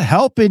 It's not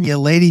helping you,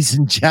 ladies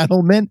and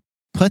gentlemen.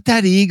 Put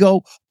that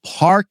ego,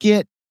 park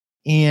it,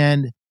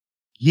 and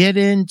get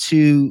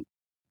into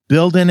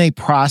building a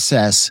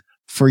process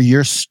for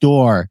your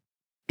store.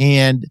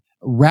 And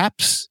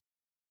reps,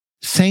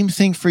 same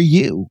thing for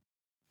you.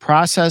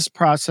 Process.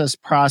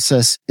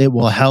 It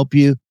will help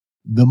you.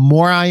 The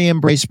more I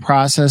embrace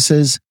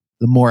processes,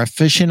 the more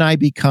efficient I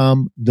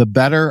become, the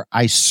better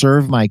I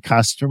serve my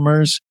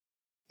customers.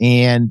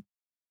 And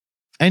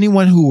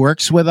anyone who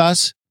works with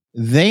us,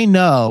 they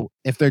know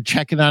if they're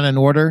checking on an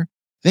order,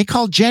 they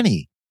call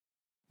Jenny,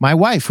 my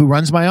wife, who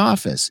runs my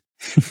office.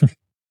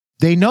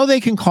 They know they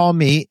can call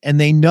me, and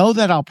they know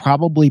that I'll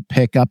probably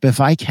pick up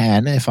if I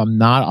can, if I'm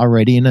not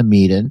already in a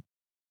meeting.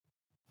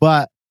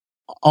 But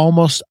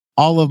almost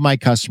all of my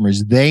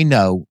customers, they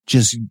know,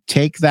 just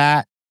take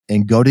that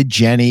and go to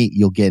Jenny.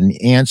 You'll get an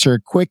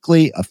answer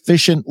quickly,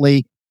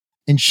 efficiently.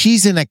 And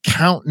she's an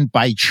accountant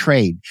by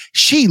trade.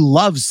 She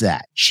loves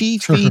that. She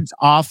feeds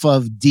off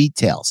of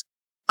details.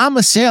 I'm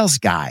a sales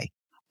guy.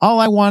 All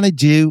I want to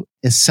do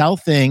is sell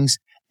things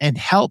and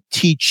help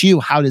teach you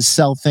how to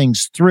sell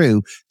things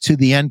through to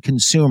the end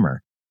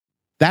consumer.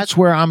 That's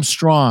where I'm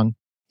strong.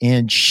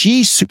 And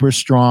she's super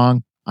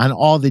strong on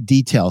all the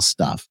detail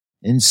stuff.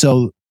 And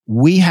so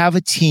we have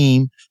a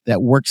team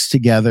that works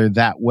together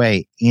that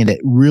way, and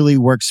it really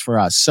works for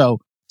us. So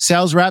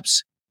sales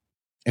reps,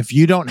 if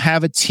you don't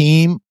have a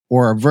team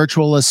or a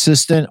virtual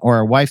assistant or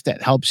a wife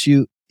that helps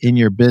you in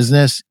your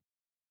business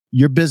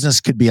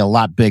could be a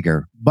lot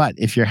bigger. But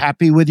if you're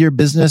happy with your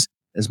business,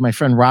 as my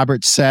friend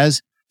Robert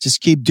says,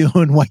 just keep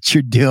doing what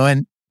you're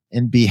doing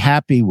and be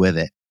happy with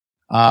it.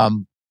 I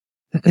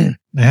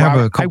have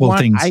a couple of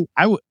things.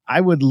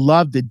 I would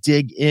love to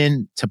dig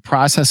in to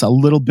process a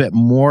little bit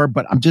more,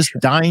 but I'm just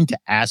dying to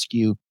ask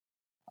you,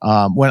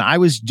 when I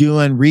was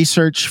doing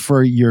research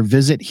for your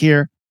visit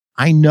here,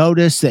 I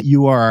noticed that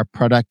you are a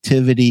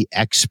productivity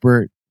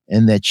expert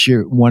and that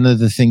one of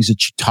the things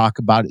that you talk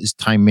about is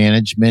time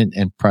management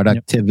and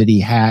productivity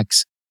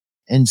hacks.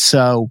 And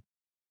so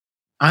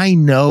I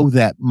know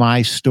that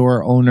my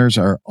store owners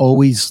are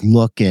always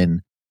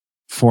looking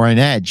for an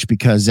edge,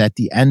 because at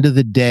the end of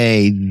the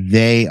day,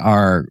 they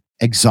are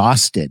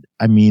exhausted.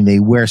 I mean, they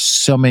wear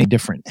so many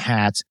different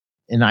hats.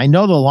 And I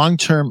know the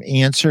long-term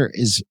answer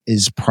is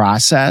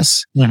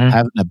process,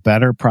 having a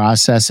better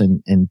process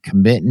and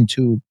committing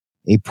to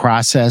a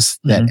process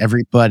that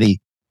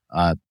everybody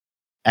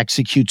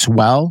executes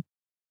well.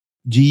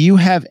 Do you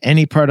have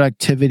any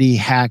productivity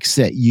hacks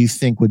that you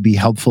think would be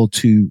helpful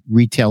to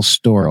retail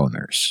store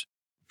owners?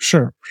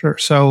 Sure.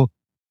 So,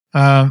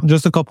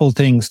 just a couple of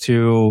things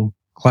to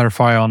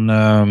clarify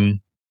on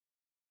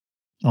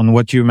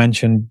what you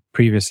mentioned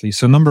previously.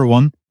 So number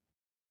one,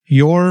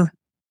 your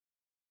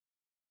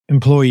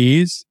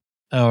employees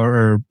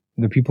or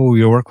the people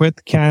you work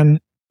with can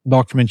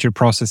document your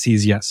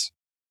processes. Yes.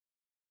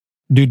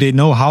 Do they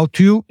know how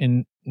to?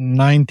 In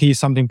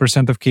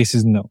 90% of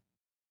cases, no.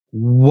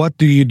 What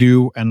do you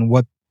do, and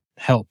what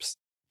helps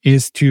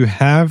is to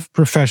have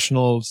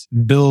professionals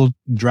build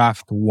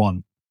draft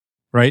one,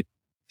 right?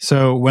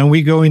 So when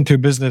we go into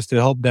business to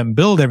help them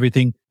build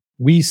everything,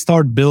 we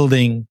start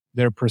building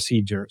their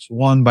procedures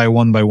one by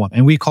one by one.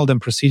 And we call them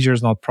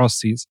procedures, not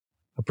processes.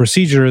 A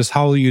procedure is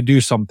how you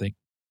do something.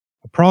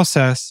 A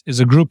process is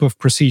a group of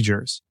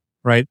procedures,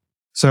 right?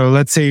 So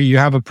let's say you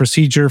have a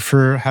procedure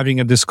for having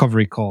a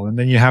discovery call, and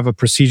then you have a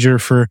procedure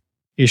for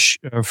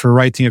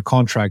writing a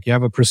contract. You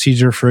have a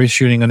procedure for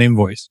issuing an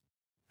invoice.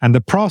 And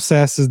the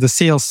process is the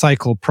sales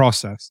cycle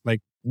process,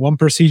 like one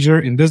procedure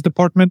in this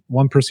department,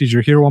 one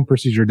procedure here, one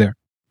procedure there,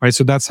 right?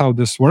 So that's how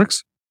this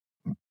works.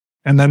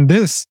 And then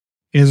this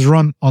is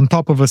run on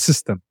top of a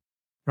system,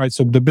 right?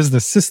 So the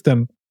business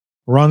system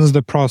runs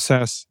the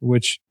process,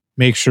 which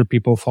makes sure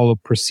people follow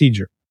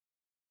procedure.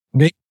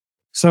 Okay.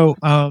 So,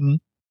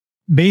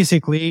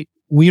 basically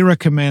we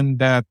recommend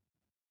that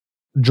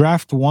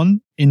draft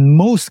one, in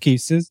most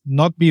cases,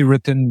 not be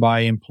written by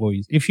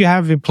employees. If you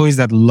have employees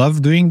that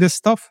love doing this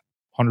stuff,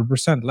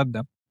 100% let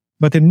them.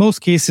 But in most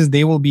cases,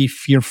 they will be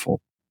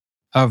fearful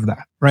of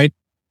that, right?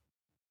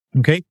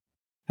 Okay.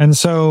 And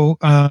so,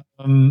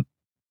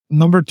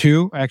 number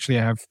two, actually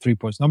I have 3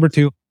 points. Number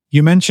two,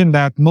 you mentioned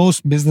that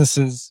most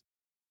businesses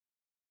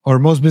or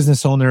most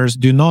business owners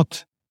do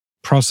not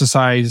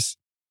processize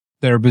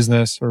their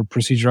business or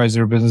procedurize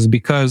their business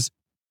because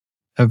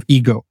of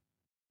ego.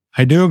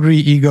 I do agree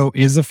ego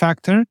is a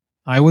factor.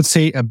 I would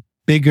say a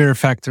bigger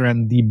factor,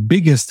 and the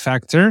biggest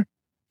factor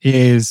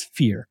is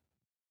fear.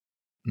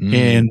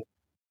 And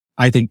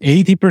I think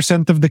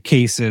 80% of the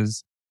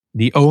cases,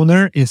 the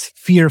owner is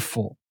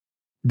fearful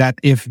that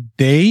if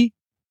they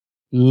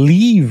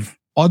leave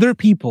other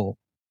people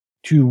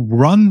to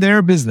run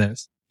their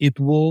business, it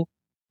will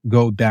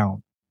go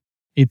down.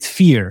 It's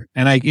fear.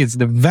 And it's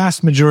the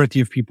vast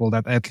majority of people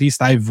that at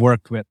least I've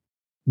worked with.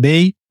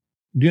 They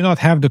do not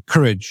have the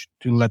courage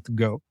to let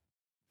go.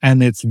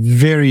 And it's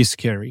very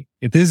scary.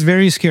 It is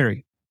very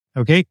scary.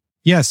 Okay.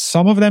 Yes.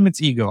 Some of them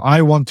it's ego.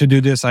 I want to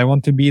do this. I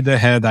want to be the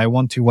head. I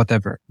want to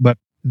whatever, but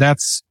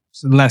that's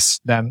less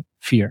than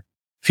fear.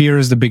 Fear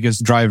is the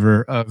biggest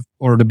driver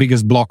or the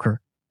biggest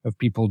blocker of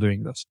people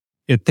doing this.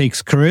 It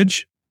takes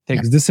courage,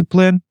 takes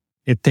discipline.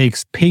 It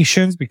takes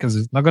patience because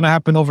it's not going to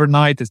happen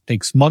overnight. It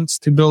takes months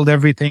to build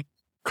everything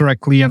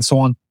correctly and so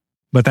on.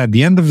 But at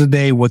the end of the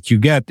day, what you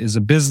get is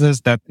a business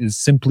that is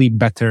simply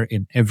better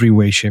in every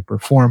way, shape, or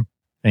form.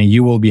 And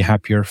you will be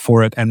happier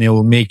for it, and it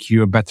will make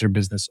you a better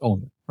business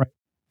owner, right?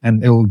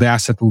 And the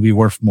asset will be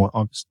worth more,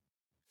 obviously.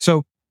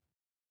 So,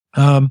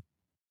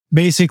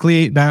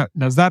 basically that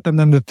does that. And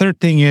then the third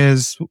thing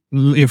is,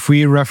 if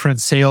we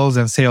reference sales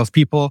and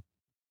salespeople,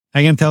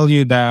 I can tell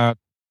you that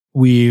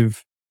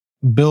we've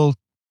built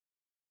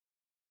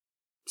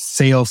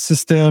sales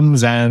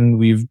systems and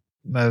we've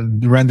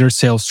rendered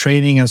sales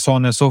training and so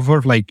on and so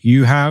forth, like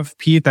you have,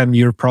 Pete, and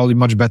you're probably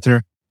much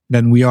better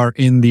than we are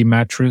in the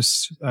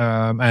mattress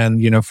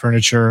and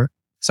furniture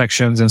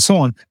sections and so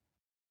on.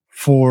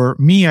 For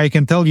me, I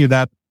can tell you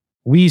that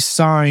we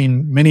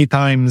sign many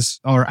times,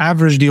 our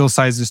average deal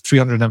size is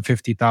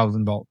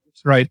 $350,000,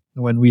 right?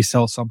 When we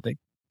sell something.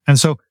 And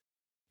so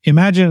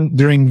imagine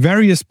during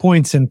various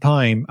points in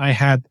time, I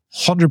had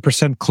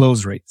 100%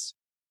 close rates.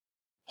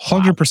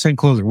 100%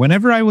 closer.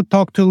 Whenever I would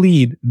talk to a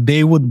lead,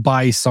 they would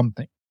buy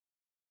something.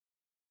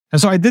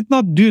 And so I did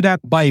not do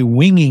that by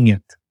winging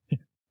it.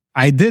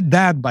 I did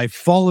that by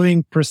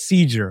following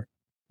procedure.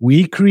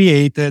 We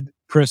created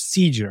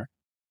procedure.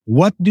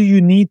 What do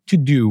you need to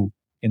do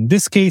in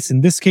this case,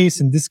 in this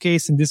case, in this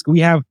case, in this? We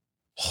have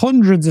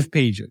hundreds of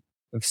pages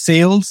of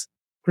sales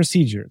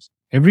procedures.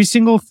 Every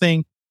single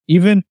thing,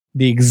 even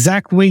the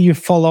exact way you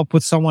follow up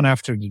with someone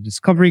after the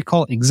discovery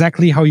call,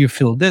 exactly how you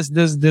fill this,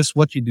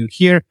 what you do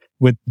here,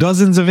 with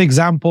dozens of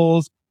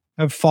examples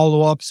of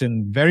follow-ups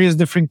in various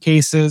different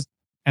cases,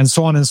 and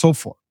so on and so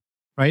forth,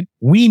 right?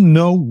 We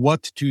know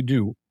what to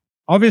do.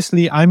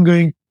 Obviously,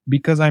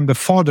 because I'm the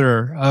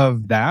father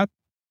of that,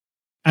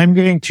 I'm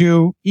going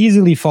to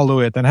easily follow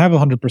it and have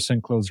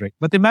 100% close rate.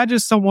 But imagine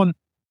someone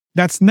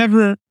that's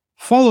never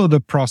followed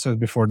the process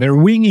before. They're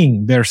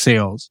winging their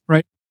sales,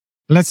 right?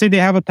 Let's say they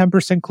have a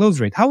 10% close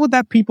rate. How would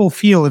that people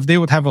feel if they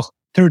would have a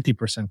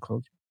 30%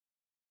 close rate?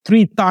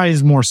 3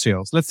 times more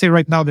sales. Let's say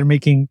right now they're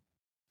making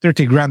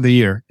 30 grand a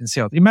year in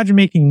sales. Imagine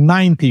making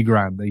 90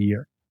 grand a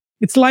year.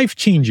 It's life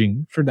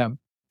changing for them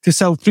to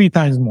sell 3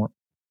 times more.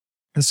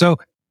 And so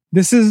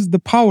this is the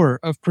power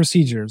of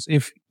procedures.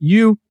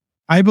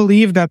 I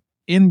believe that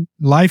in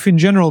life in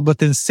general,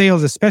 but in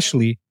sales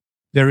especially,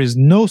 there is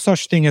no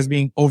such thing as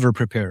being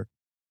over-prepared.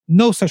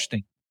 No such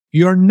thing.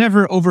 You're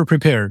never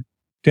over-prepared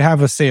to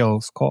have a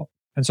sales call.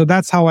 And so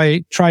that's how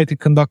I try to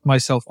conduct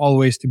myself,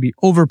 always to be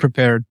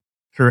over-prepared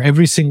for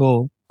every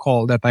single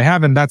call that I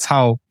have. And that's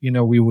how,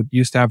 we would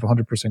used to have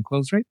 100%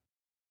 close rate.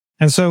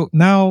 And so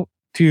now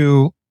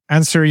to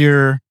answer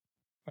your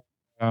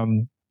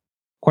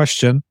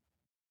question,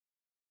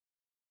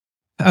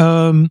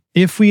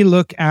 if we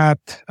look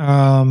at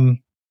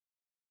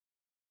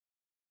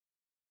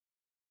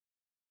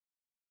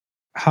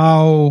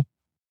how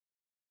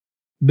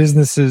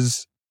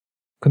businesses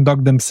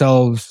conduct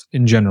themselves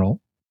in general,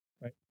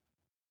 right?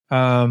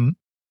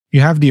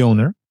 You have the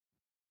owner.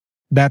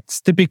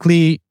 That's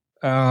typically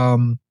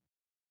a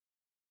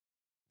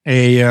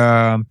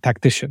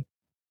tactician.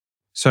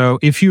 So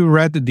if you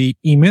read the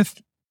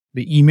E-Myth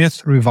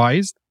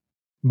Revised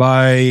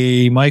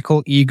by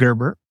Michael E.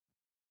 Gerber,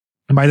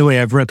 and by the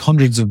way, I've read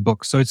hundreds of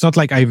books, so it's not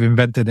like I've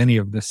invented any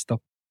of this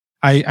stuff.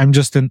 I'm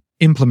just an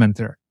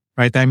implementer,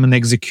 right? I'm an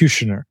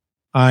executioner.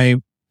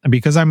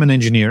 Because I'm an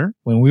engineer,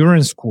 when we were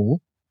in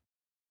school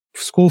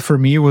for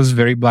me was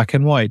very black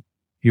and white.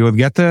 You would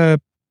get a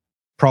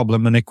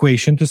problem, an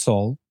equation to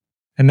solve,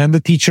 and then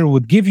the teacher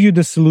would give you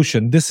the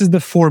solution. This is the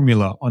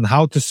formula on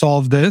how to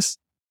solve this.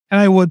 And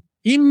I would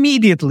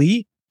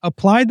immediately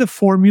apply the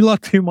formula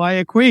to my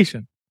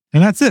equation.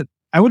 And that's it.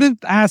 I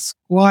wouldn't ask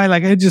why,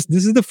 this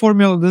is the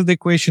formula, this is the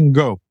equation,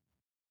 go.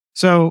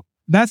 So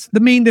that's the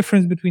main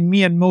difference between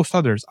me and most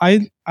others.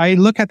 I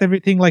look at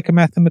everything like a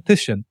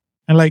mathematician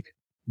and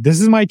this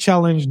is my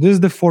challenge. This is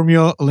the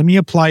formula. Let me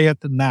apply it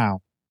now.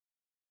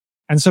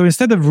 And so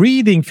instead of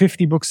reading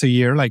 50 books a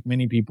year, like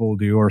many people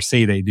do, or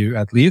say they do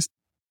at least,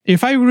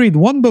 if I read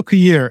 1 book a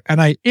year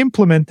and I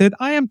implement it,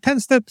 I am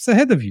 10 steps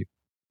ahead of you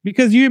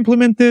because you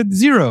implemented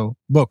 0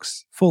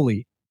 books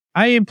fully.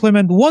 I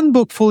implement 1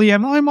 book fully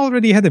and I'm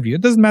already ahead of you.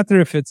 It doesn't matter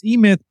if it's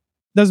E-Myth,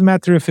 doesn't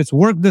matter if it's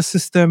Work the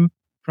System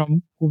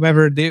from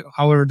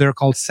however they're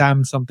called,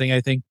 Sam something, I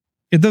think.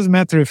 It doesn't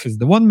matter if it's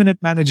the 1 Minute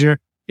Manager.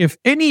 If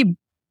any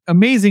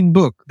amazing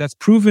book that's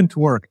proven to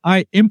work,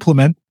 I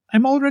implement,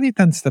 I'm already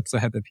 10 steps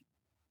ahead of you.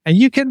 And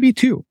you can be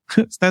too,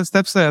 10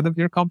 steps ahead of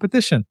your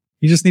competition.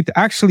 You just need to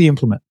actually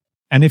implement.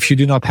 And if you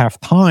do not have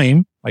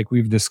time, like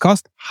we've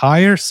discussed,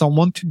 hire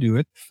someone to do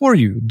it for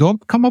you.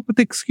 Don't come up with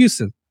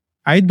excuses.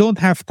 I don't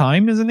have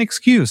time is an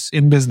excuse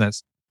in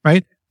business,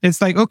 right?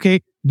 It's like,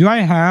 okay, do I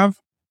have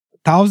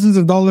thousands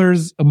of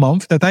dollars a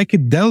month that I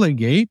could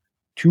delegate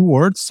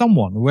towards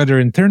someone, whether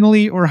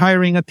internally or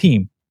hiring a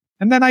team?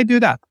 And then I do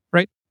that,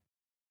 right?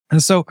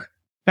 And so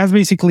that's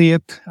basically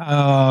it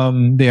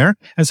there.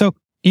 And so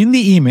in the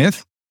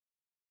E-Myth,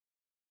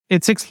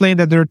 it's explained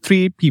that there are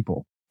 3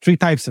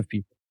 types of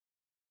people.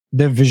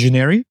 The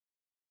visionary,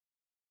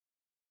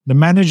 the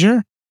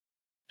manager,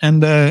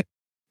 and the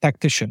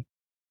tactician.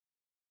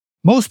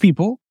 Most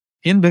people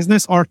in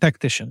business are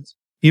tacticians,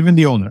 even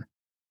the owner.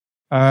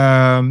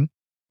 The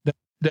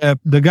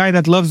guy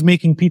that loves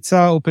making pizza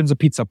opens a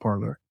pizza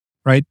parlor,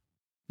 right?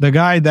 The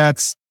guy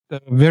that's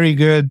very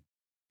good,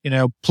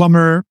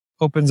 plumber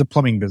opens a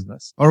plumbing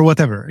business or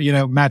whatever,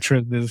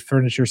 mattress,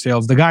 furniture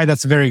sales. The guy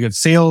that's very good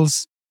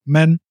salesman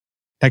men,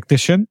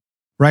 tactician,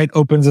 right?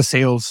 Opens a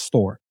sales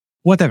store,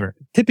 whatever.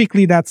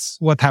 Typically, that's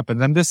what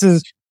happens. And this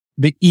is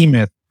the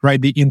E-myth,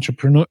 right? The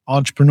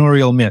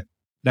entrepreneurial myth.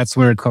 That's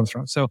where it comes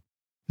from. So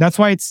that's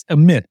why it's a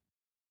myth,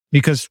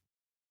 because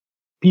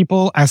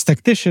people as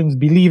tacticians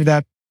believe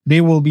that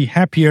they will be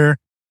happier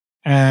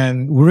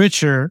and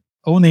richer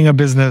owning a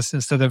business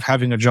instead of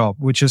having a job,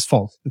 which is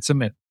false. It's a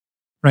myth,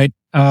 right?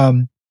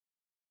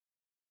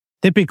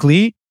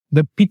 Typically,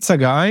 the pizza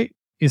guy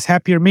is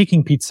happier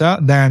making pizza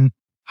than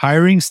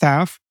hiring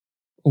staff,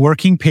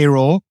 working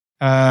payroll,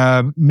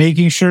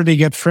 making sure they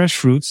get fresh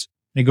fruits,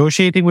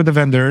 negotiating with the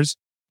vendors,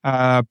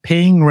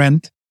 paying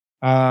rent,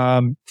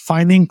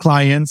 finding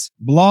clients,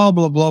 blah,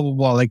 blah, blah, blah,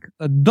 blah. Like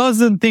a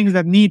dozen things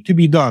that need to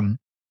be done.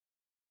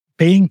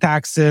 Paying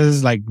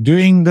taxes, like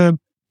doing the,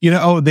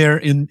 there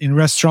in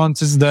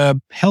restaurants is the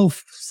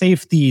health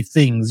safety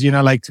things,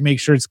 like to make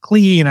sure it's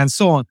clean and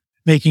so on,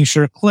 making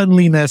sure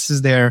cleanliness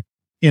is there,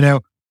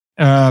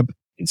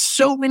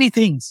 so many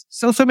things,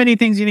 so many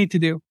things you need to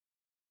do.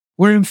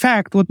 Where in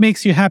fact, what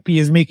makes you happy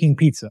is making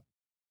pizza.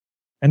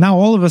 And now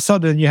all of a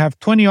sudden you have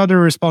 20 other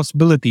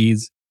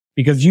responsibilities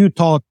because you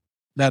thought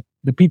that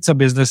the pizza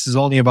business is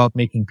only about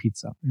making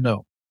pizza.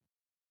 No.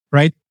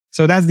 Right?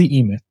 So that's the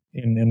E-myth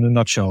in a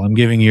nutshell. I'm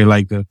giving you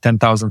like the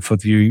 10,000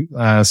 foot view,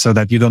 so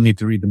that you don't need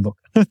to read the book.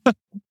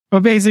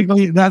 But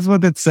basically that's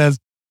what it says.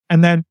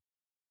 And then,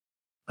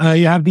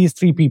 you have these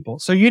three people.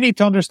 So you need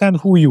to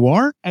understand who you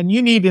are, and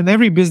you need, in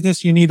every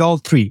business, you need all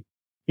three.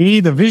 You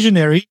need a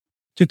visionary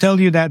to tell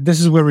you that this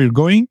is where we're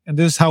going and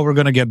this is how we're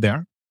going to get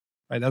there.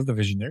 Right? That's the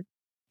visionary.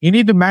 You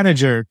need the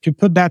manager to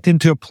put that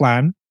into a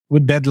plan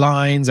with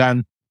deadlines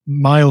and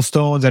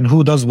milestones and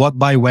who does what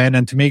by when,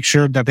 and to make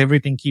sure that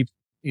everything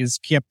is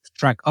kept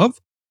track of.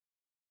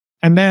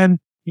 And then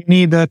you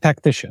need a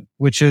tactician,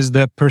 which is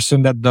the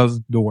person that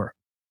does the work,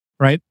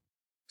 right?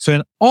 So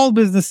in all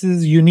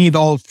businesses, you need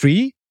all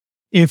three.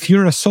 If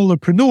you're a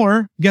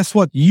solopreneur, guess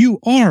what? You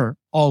are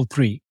all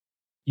three.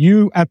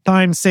 You at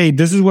times say,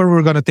 this is where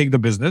we're going to take the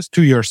business,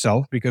 to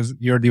yourself, because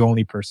you're the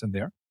only person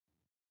there.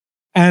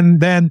 And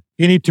then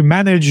you need to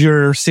manage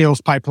your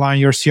sales pipeline,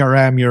 your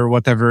CRM, your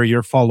whatever,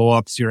 your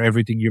follow-ups, your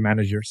everything you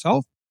manage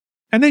yourself.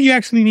 And then you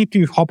actually need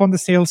to hop on the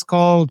sales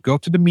call, go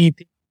to the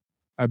meeting,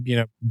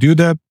 do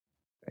the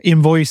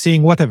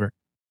invoicing, whatever,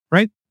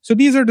 right? So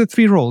these are the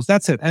three roles.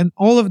 That's it. And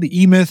all of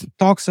the E-myth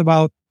talks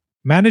about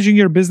managing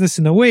your business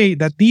in a way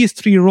that these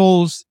three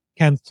roles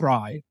can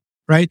thrive,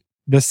 right?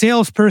 The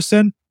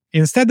salesperson,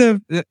 instead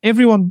of,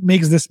 everyone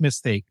makes this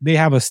mistake. They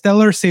have a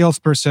stellar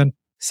salesperson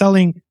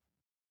selling,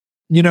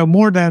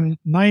 more than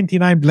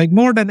 99, like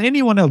more than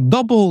anyone else,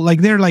 double,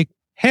 like they're like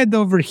head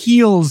over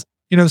heels,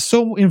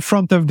 so in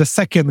front of the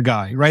second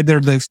guy, right?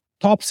 They're the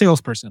top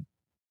salesperson.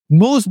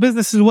 Most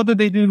businesses, what do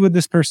they do with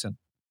this person?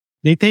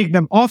 They take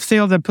them off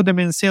sales and put them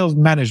in sales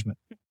management.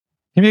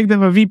 They make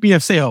them a VP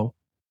of sales.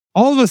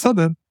 All of a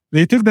sudden,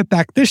 they took the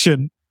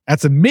tactician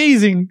that's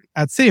amazing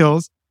at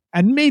sales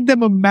and made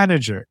them a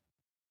manager.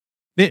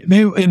 They,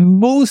 in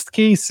most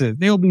cases,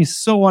 they'll be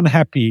so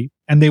unhappy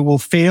and they will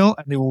fail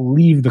and they will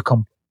leave the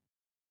company.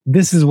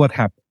 This is what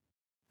happened,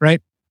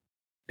 right?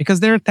 Because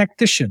they're a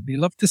tactician. They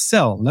love to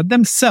sell. Let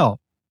them sell.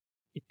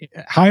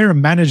 Hire a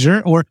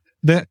manager, or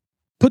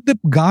put the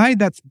guy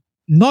that's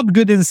not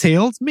good in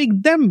sales, make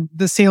them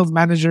the sales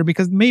manager,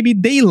 because maybe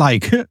they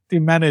like to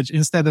manage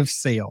instead of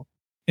sell.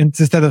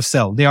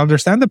 They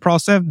understand the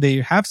process.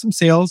 They have some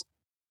sales,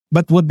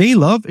 but what they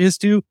love is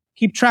to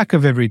keep track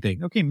of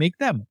everything. Okay, make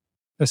them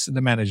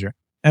the manager.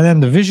 And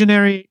then the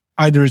visionary,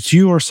 either it's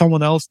you or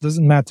someone else,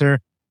 doesn't matter.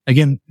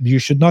 Again, you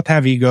should not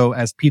have ego,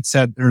 as Pete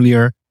said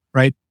earlier,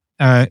 right?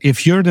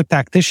 If you're the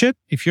tactician,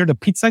 if you're the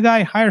pizza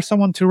guy, hire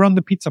someone to run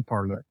the pizza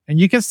parlor, and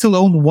you can still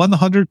own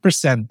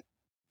 100%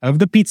 of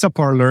the pizza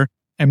parlor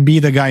and be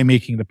the guy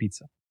making the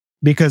pizza,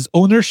 because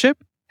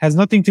ownership has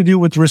nothing to do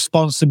with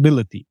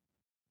responsibility.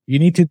 You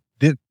need to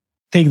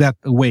take that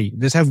away.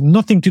 This has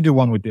nothing to do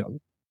one with the other.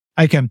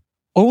 I can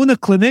own a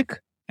clinic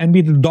and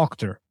be the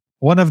doctor,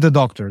 one of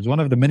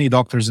the many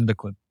doctors in the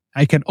clinic.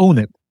 I can own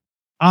it.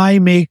 I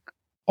make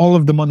all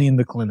of the money in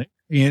the clinic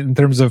in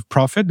terms of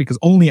profit because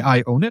only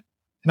I own it,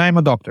 and I'm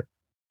a doctor.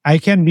 I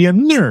can be a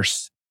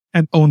nurse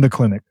and own the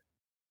clinic.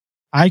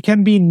 I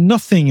can be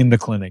nothing in the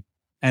clinic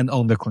and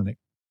own the clinic.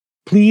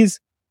 Please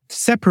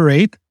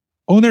separate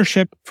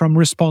ownership from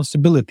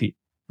responsibility,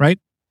 right?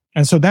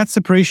 And so that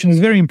separation is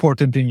very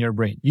important in your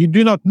brain. You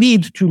do not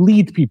need to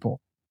lead people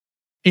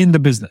in the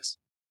business.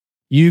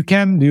 You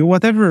can do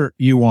whatever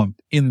you want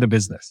in the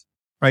business,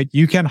 right?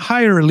 You can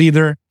hire a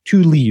leader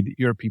to lead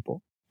your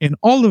people. In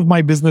all of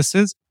my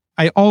businesses,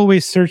 I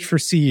always search for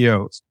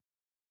CEOs,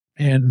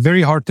 and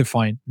very hard to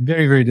find,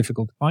 very, very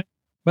difficult to find.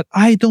 But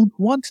I don't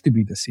want to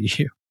be the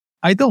CEO.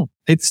 I don't.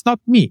 It's not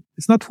me.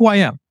 It's not who I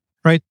am,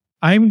 right?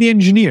 I'm the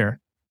engineer.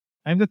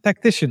 I'm the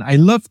tactician. I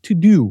love to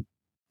do,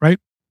 right?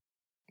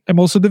 I'm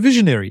also the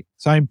visionary.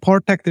 So I'm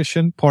part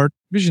tactician, part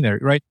visionary,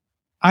 right?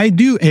 I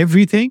do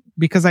everything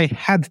because I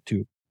had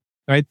to,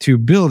 right? To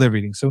build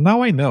everything. So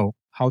now I know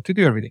how to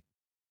do everything.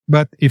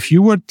 But if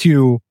you were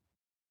to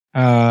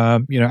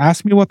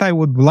Ask me what I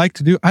would like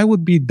to do. I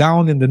would be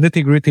down in the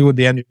nitty gritty with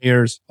the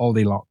engineers all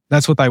day long.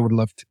 That's what I would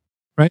love to,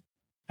 right?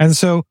 And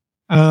so,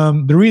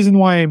 the reason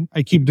why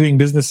I keep doing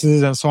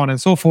businesses and so on and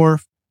so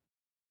forth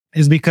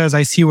is because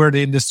I see where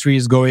the industry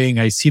is going.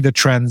 I see the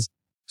trends.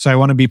 So I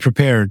want to be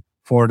prepared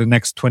for the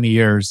next 20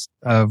 years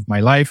of my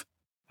life.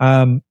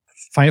 From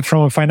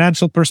a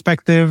financial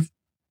perspective,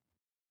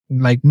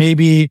 like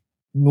maybe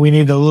we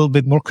need a little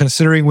bit more,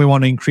 considering we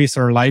want to increase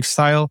our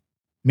lifestyle.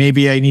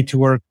 Maybe I need to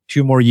work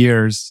 2 more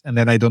years and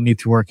then I don't need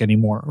to work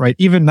anymore, right?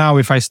 Even now,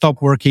 if I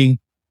stop working,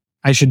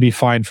 I should be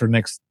fine for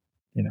next,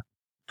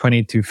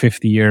 20 to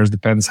 50 years,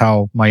 depends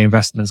how my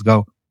investments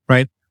go,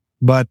 right?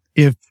 But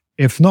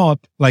if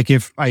not, like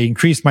if I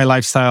increase my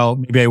lifestyle,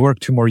 maybe I work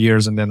 2 more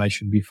years and then I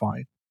should be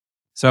fine.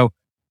 So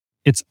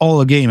it's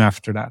all a game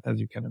after that, as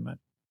you can imagine.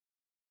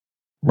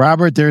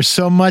 Robert, there's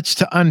so much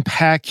to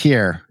unpack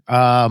here.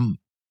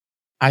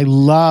 I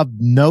love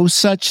no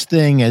such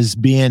thing as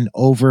being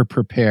over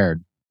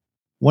prepared.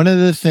 One of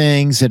the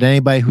things that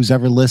anybody who's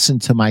ever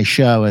listened to my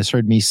show has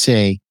heard me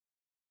say,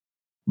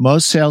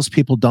 most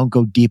salespeople don't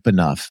go deep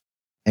enough.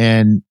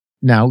 And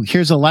now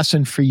here's a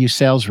lesson for you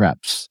sales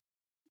reps.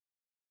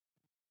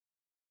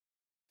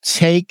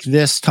 Take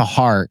this to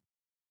heart,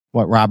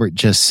 what Robert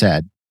just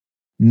said.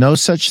 No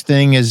such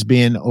thing as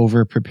being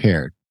over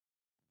prepared.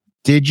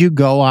 Did you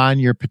go on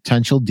your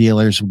potential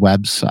dealer's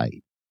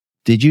website?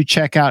 Did you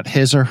check out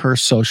his or her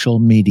social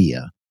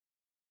media?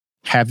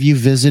 Have you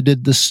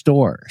visited the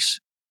stores?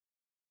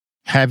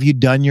 Have you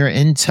done your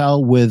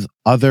intel with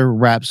other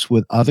reps,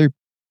 with other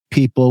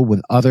people,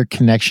 with other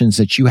connections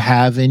that you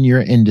have in your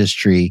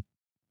industry?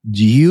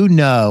 Do you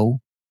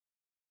know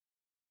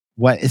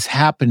what is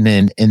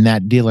happening in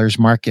that dealer's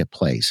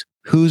marketplace?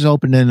 Who's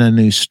opening a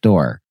new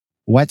store?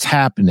 What's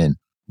happening?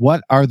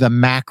 What are the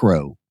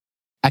macro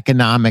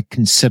economic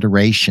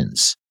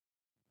considerations?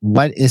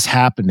 What is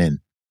happening?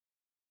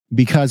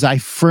 Because I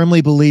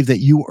firmly believe that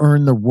you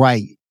earn the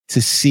right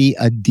to see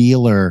a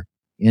dealer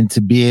and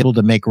to be able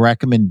to make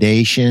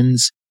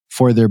recommendations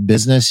for their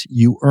business.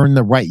 You earn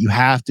the right. You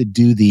have to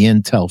do the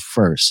intel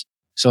first.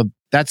 So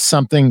that's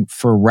something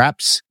for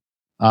reps.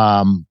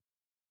 The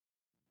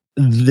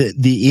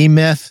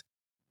E-Myth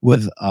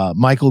with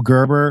Michael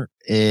Gerber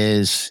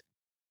is,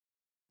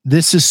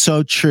 this is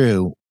so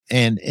true.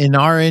 And in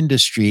our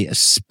industry,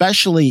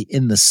 especially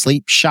in the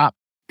sleep shop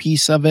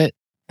piece of it,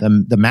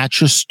 the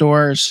mattress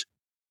stores,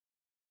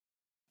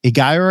 a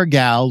guy or a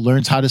gal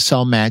learns how to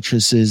sell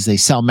mattresses. They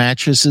sell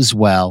mattresses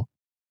well.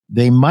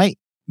 They might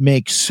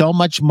make so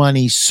much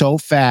money so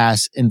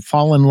fast and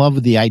fall in love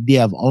with the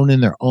idea of owning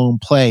their own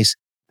place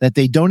that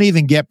they don't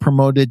even get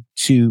promoted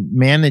to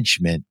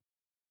management.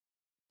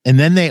 And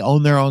then they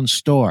own their own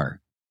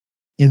store.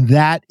 And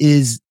that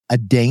is a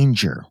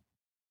danger.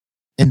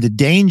 And the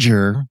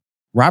danger,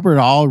 Robert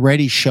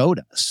already showed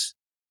us.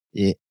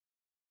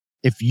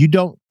 If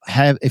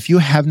you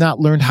have not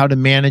learned how to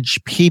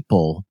manage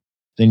people,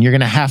 then you're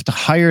going to have to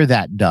hire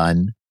that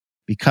done,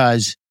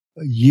 because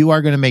you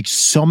are going to make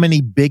so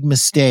many big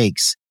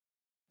mistakes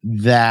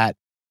that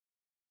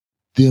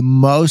the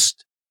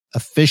most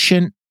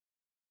efficient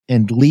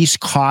and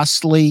least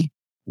costly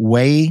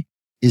way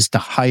is to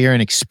hire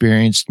an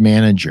experienced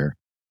manager.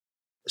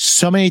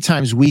 So many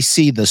times we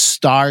see the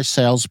star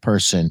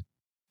salesperson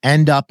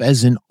end up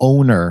as an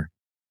owner.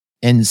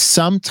 And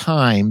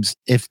sometimes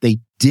if they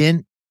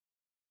didn't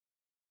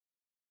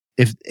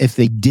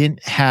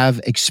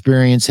have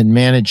experience in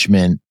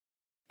management,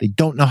 they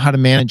don't know how to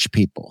manage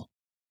people.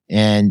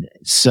 And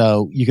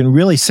so you can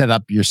really set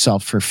up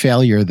yourself for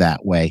failure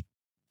that way.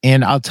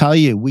 And I'll tell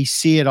you, we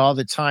see it all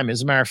the time.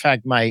 As a matter of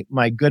fact,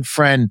 my good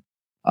friend,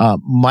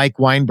 Mike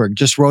Weinberg,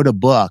 just wrote a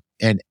book,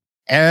 and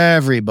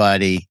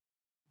everybody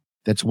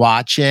that's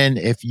watching,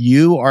 if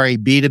you are a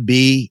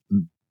B2B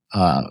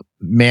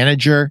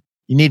manager,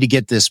 you need to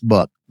get this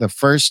book, The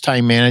First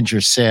Time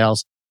Manager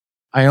Sales.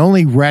 I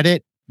only read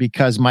it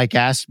because Mike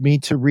asked me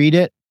to read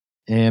it,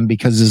 and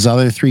because his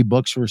other 3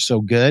 books were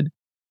so good.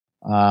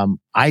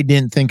 I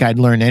didn't think I'd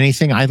learn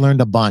anything. I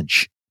learned a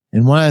bunch.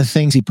 And one of the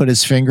things he put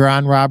his finger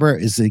on, Robert,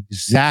 is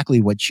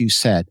exactly what you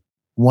said.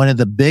 One of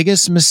the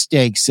biggest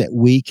mistakes that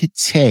we could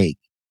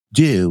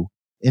do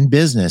in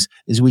business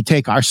is we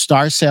take our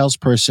star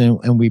salesperson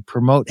and we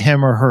promote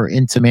him or her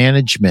into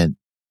management.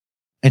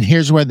 And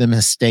here's where the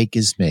mistake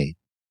is made.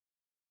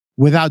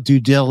 Without due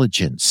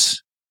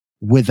diligence,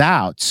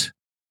 without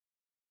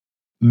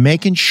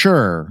making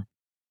sure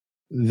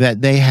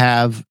that they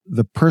have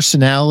the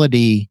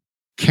personality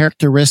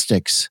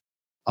characteristics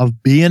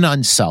of being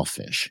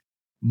unselfish.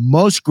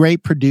 Most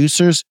great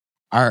producers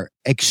are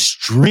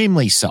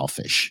extremely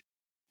selfish,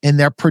 and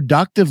they're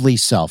productively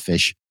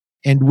selfish.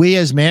 And we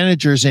as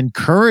managers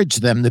encourage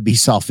them to be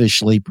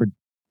selfishly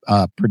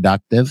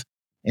productive.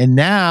 And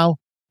now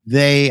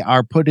they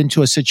are put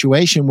into a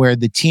situation where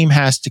the team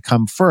has to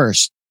come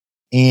first,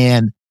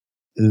 and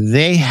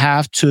they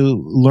have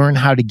to learn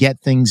how to get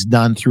things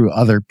done through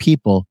other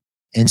people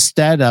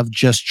instead of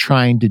just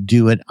trying to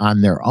do it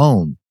on their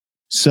own.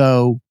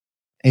 So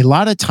a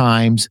lot of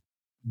times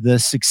the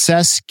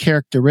success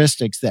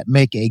characteristics that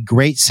make a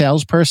great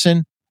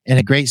salesperson and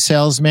a great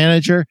sales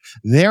manager,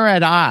 they're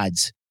at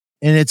odds.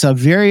 And it's a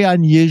very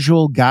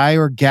unusual guy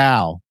or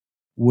gal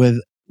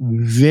with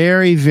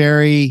very,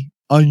 very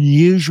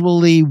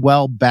unusually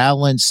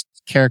well-balanced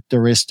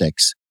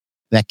characteristics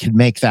that can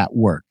make that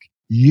work.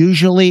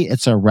 Usually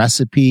it's a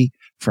recipe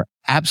for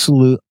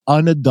absolute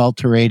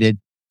unadulterated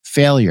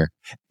failure.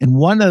 And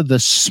one of the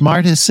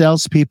smartest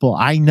salespeople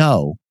I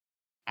know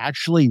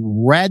actually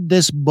read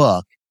this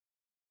book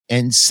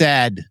and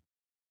said,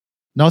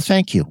 no,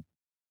 thank you.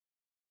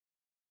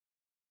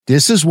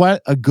 This is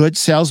what a good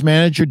sales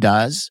manager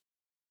does.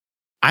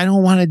 I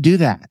don't want to do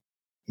that.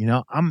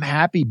 I'm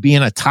happy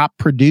being a top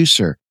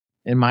producer,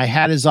 and my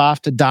hat is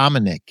off to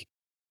Dominic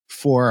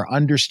for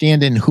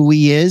understanding who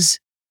he is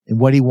and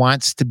what he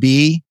wants to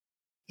be.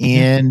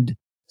 And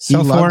he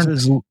loves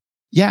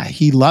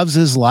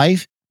his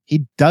life.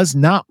 He does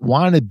not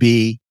want to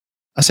be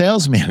a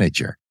sales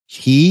manager.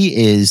 He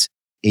is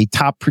a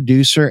top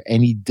producer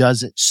and he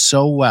does it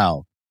so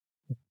well.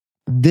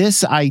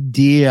 This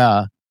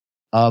idea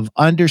of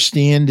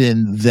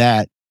understanding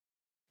that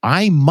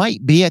I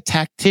might be a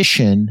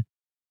tactician,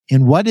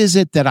 and what is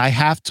it that I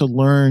have to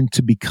learn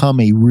to become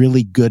a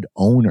really good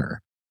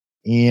owner?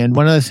 And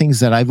one of the things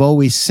that I've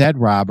always said,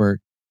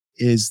 Robert,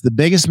 is the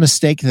biggest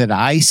mistake that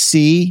I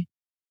see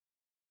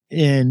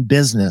in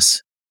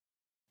business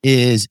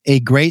is a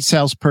great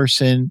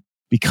salesperson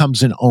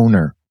becomes an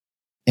owner.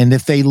 And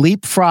if they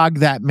leapfrog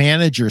that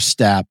manager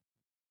step,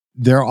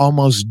 they're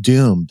almost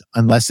doomed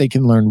unless they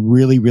can learn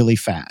really, really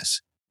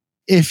fast.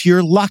 If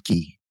you're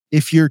lucky,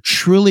 if you're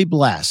truly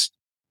blessed,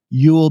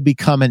 you will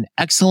become an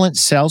excellent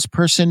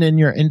salesperson in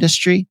your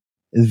industry.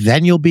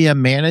 Then you'll be a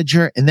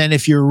manager. And then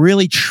if you're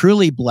really,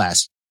 truly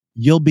blessed,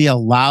 you'll be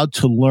allowed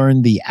to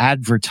learn the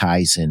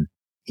advertising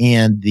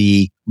and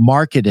the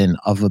marketing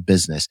of a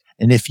business.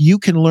 And if you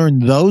can learn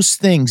those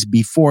things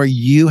before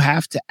you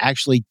have to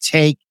actually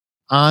take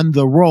on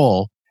the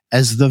role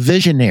as the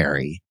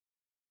visionary,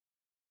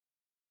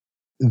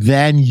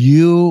 then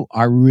you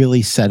are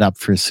really set up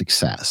for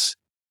success.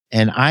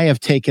 And I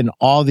have taken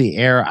all the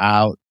air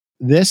out.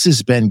 This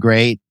has been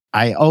great.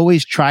 I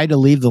always try to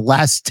leave the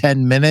last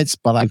 10 minutes,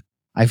 but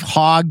I've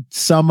hogged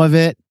some of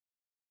it.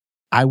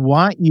 I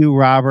want you,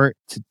 Robert,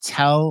 to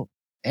tell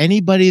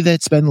anybody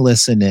that's been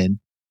listening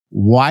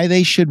why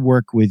they should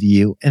work with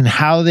you and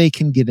how they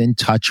can get in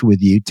touch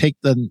with you. Take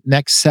the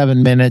next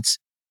 7 minutes.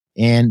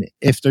 And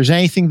if there's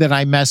anything that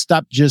I messed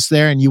up just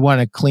there and you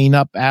want to clean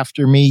up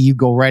after me, you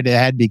go right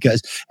ahead,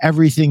 because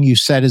everything you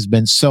said has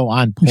been so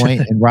on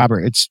point. And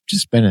Robert, it's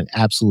just been an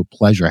absolute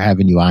pleasure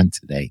having you on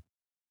today.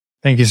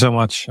 Thank you so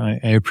much. I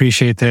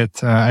appreciate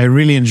it. I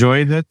really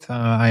enjoyed it.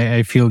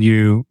 I feel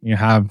you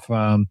have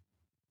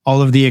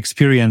all of the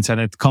experience,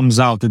 and it comes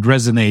out, it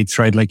resonates,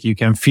 right? Like you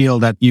can feel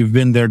that you've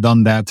been there,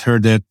 done that,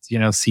 heard it,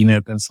 seen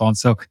it, and so on.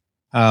 So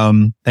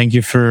thank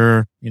you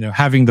for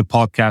having the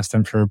podcast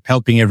and for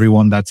helping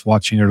everyone that's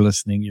watching or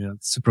listening.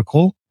 It's super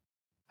cool.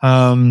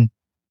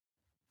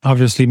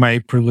 Obviously my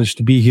privilege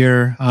to be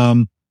here.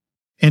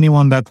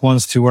 Anyone that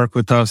wants to work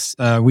with us,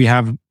 we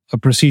have a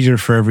procedure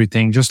for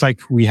everything, just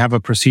like we have a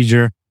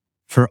procedure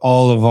for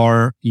all of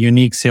our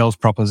unique sales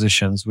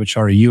propositions, which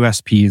are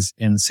USPs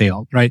in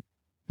sales, right?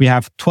 We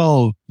have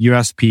 12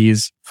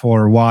 USPs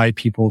for why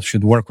people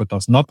should work with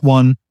us. Not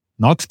one,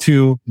 not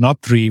two,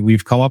 not three.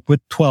 We've come up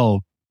with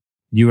 12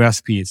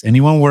 USPs.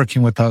 Anyone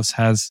working with us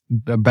has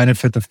a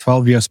benefit of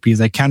 12 USPs.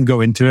 I can't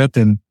go into it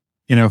in,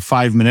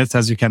 5 minutes,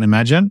 as you can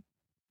imagine.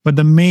 But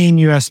the main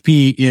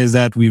USP is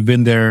that we've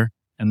been there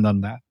and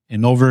done that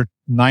in over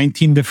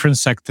 19 different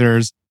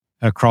sectors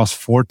across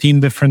 14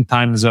 different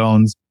time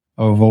zones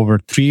of over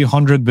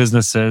 300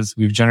 businesses.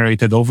 We've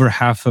generated over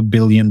 $500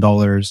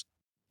 million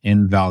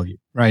in value,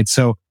 right?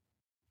 So,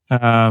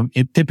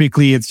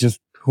 it's just,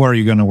 who are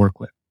you going to work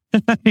with?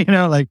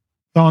 Like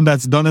someone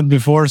that's done it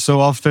before so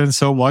often,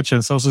 so much,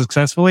 and so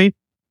successfully,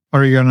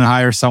 or you're going to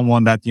hire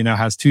someone that,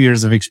 has 2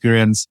 years of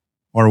experience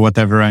or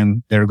whatever,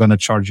 and they're going to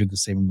charge you the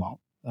same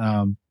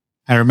amount.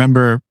 I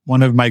remember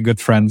one of my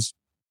good friends,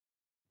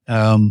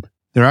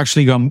 they're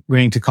actually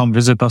going to come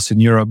visit us in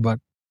Europe, but,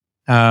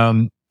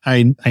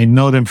 I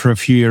know them for a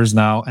few years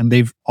now, and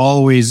they've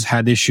always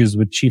had issues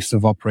with chiefs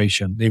of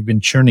operation. They've been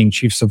churning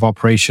chiefs of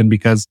operation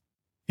because,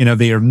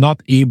 they are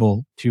not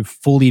able to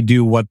fully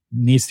do what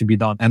needs to be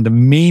done. And the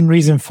main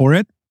reason for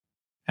it,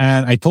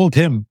 and I told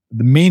him,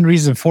 the main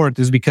reason for it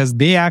is because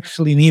they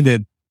actually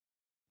needed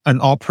an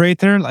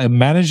operator, a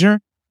manager,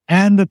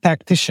 and a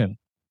tactician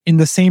in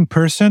the same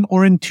person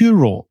or in two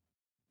roles.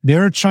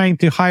 They're trying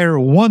to hire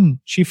one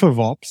chief of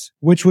ops,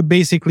 which would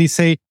basically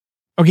say,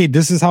 okay,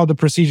 this is how the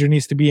procedure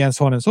needs to be, and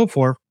so on and so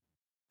forth.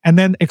 And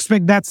then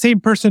expect that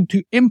same person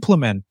to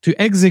implement, to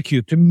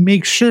execute, to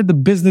make sure the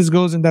business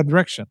goes in that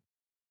direction.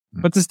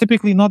 But it's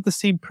typically not the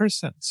same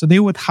person. So they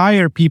would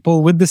hire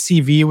people with the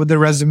CV, with the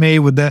resume,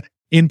 with the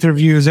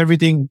interviews,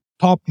 everything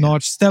top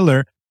notch,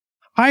 stellar,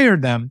 hire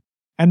them.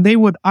 And they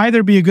would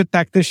either be a good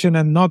tactician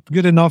and not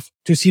good enough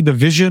to see the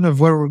vision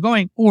of where we're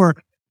going, or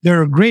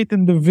they're great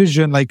in the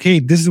vision, like, hey,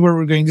 this is where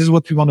we're going, this is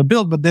what we want to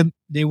build, but then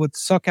they would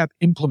suck at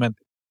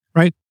implementing,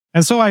 right?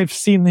 And so I've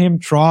seen him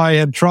try.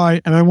 And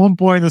at one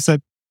point I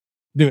said,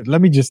 dude,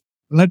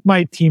 let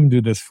my team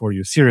do this for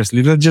you.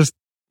 Seriously,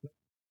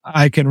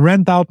 I can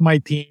rent out my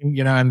team,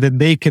 and then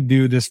they can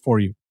do this for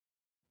you.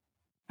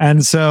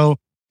 And so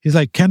he's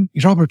like,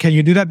 Robert, can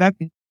you do that? That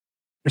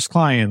is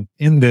client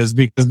in this,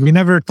 because we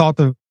never thought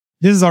of,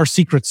 this is our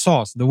secret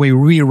sauce, the way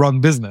we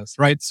run business,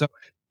 right? So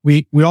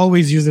we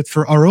always use it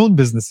for our own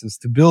businesses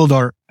to build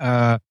our,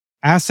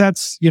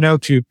 assets,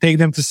 to take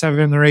them to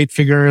 7 or 8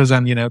 figures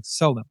and, to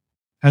sell them.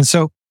 And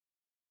so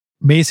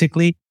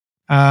basically,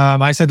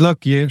 I said,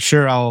 look, yeah,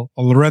 sure, I'll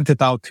rent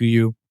it out to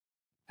you.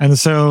 And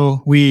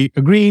so we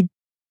agreed,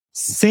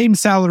 same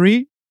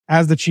salary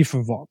as the chief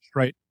of ops,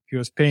 right? He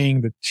was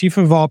paying the chief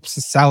of ops'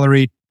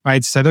 salary,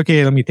 right? Said,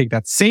 okay, let me take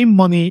that same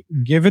money,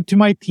 give it to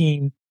my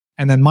team,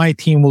 and then my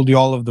team will do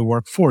all of the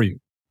work for you.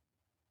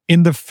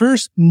 In the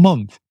first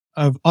month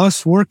of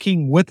us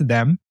working with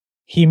them,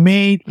 he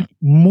made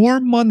more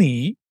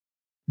money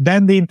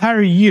than the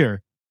entire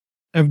year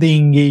of the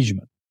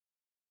engagement.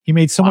 He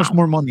made so much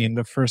more money in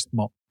the first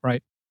month,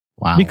 right?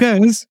 Wow.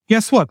 Because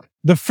guess what?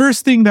 The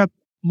first thing that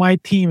my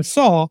team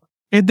saw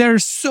is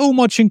there's so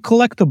much in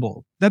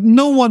collectible that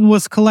no one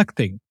was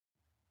collecting.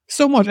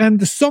 So much.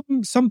 And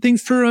some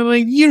things for a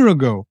year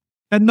ago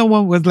that no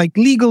one was, like,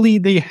 legally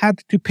they had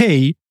to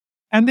pay.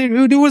 And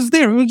it was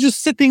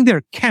just sitting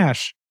there,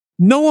 cash.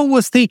 No one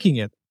was taking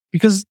it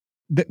because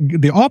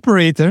the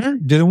operator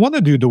didn't want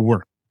to do the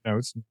work. It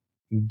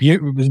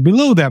was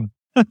below them.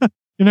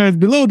 It's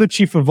below the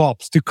chief of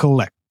ops to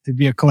collect, to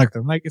be a collector.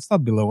 I'm like, it's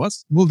not below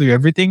us. We'll do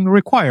everything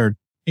required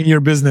in your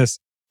business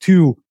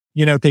to,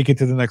 take it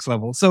to the next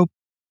level. So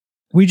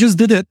we just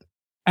did it,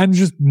 and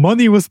just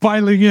money was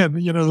piling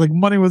in, like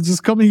money was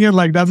just coming in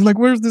like that. Like,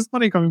 where's this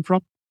money coming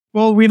from?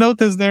 Well, we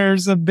noticed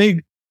there's a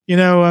big,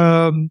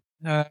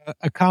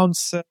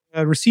 accounts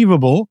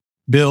receivable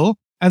bill.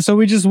 And so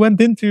we just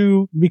went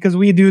into, because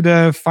we do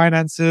the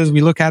finances,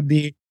 we look at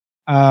the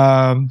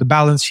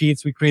balance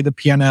sheets, we create the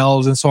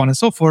P&Ls and so on and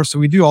so forth. So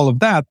we do all of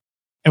that.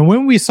 And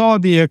when we saw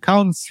the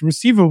accounts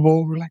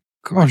receivable, we're like,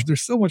 gosh,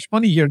 there's so much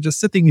money here just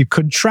sitting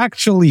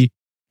contractually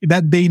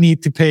that they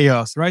need to pay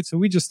us, right? So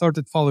we just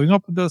started following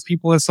up with those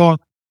people and so on.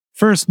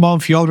 First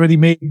month, he already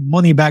made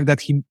money back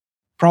that he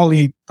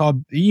probably thought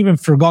he even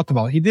forgot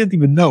about. He didn't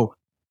even know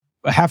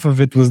half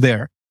of it was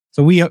there.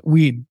 So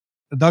we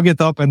dug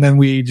it up, and then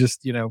we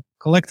just,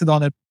 collected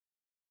on it.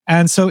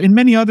 And so in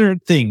many other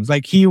things,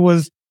 like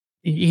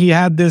he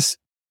had this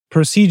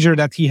procedure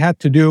that he had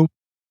to do,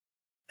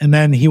 and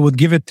then he would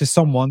give it to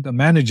someone, a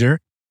manager,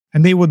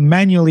 and they would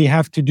manually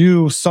have to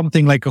do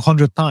something like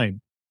 100 times.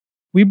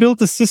 We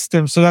built a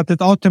system so that it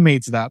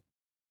automates that,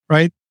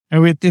 right?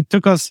 And it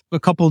took us a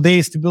couple of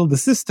days to build the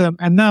system.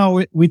 And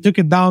now we took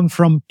it down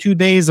from 2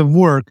 days of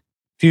work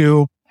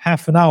to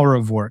half an hour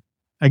of work.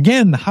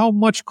 Again, how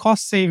much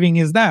cost saving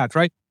is that,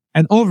 right?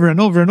 And over and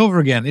over and over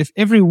again. If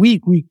every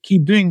week we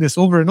keep doing this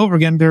over and over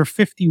again, there are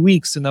 50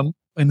 weeks in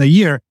a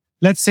year.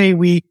 Let's say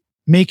we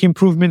make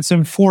improvements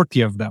in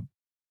 40 of them.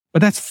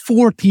 But that's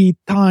 40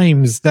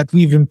 times that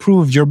we've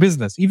improved your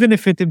business. Even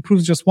if it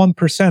improves just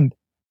 1%,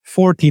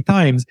 40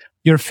 times,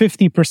 you're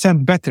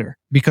 50% better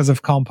because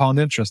of compound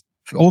interest.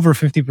 Over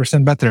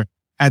 50% better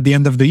at the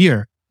end of the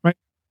year, right?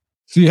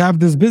 So you have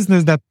this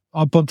business that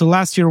up until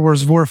last year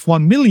was worth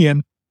 1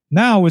 million.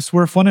 Now it's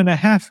worth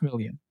 1.5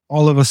 million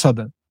all of a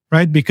sudden,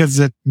 right? Because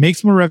it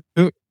makes more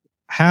revenue,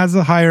 has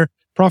a higher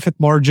profit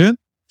margin,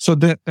 so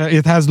that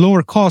it has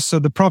lower costs. So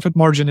the profit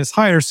margin is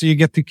higher. So you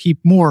get to keep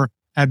more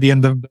at the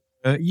end of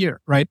the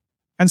year, right?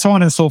 And so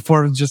on and so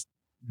forth, just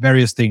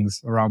various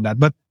things around that.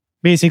 But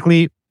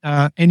basically,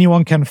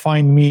 anyone can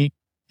find me,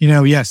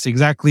 yes,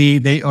 exactly.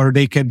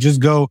 They can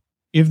just go,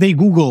 if they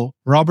Google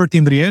Robert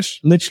Indries,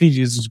 literally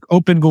just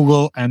open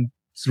Google and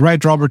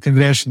write Robert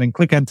Indries and then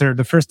click enter.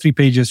 The first 3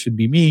 pages should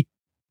be me.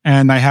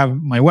 And I have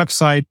my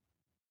website.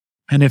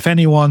 And if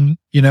anyone,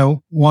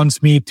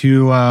 wants me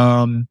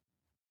to,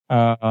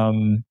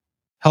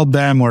 help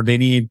them, or they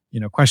need,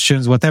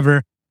 questions,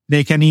 whatever,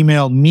 they can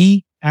email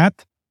me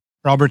at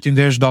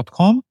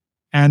robertindries.com,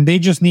 and they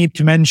just need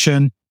to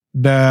mention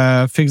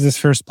the Fix This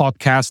First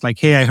podcast, like,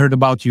 hey, I heard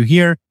about you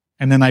here.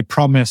 And then I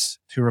promise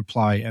to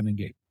reply and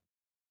engage.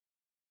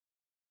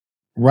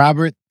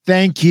 Robert,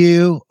 thank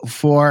you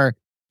for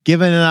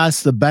giving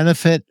us the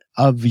benefit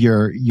of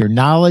your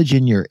knowledge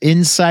and your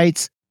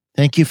insights.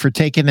 Thank you for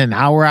taking an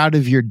hour out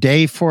of your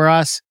day for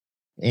us.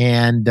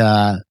 And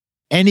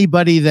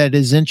anybody that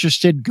is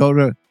interested, go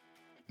to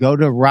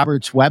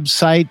Robert's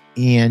website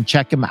and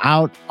check him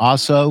out.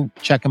 Also,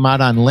 check him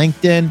out on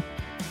LinkedIn.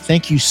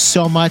 Thank you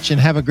so much,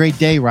 and have a great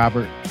day,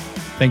 Robert.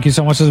 Thank you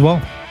so much as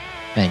well.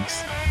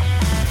 Thanks.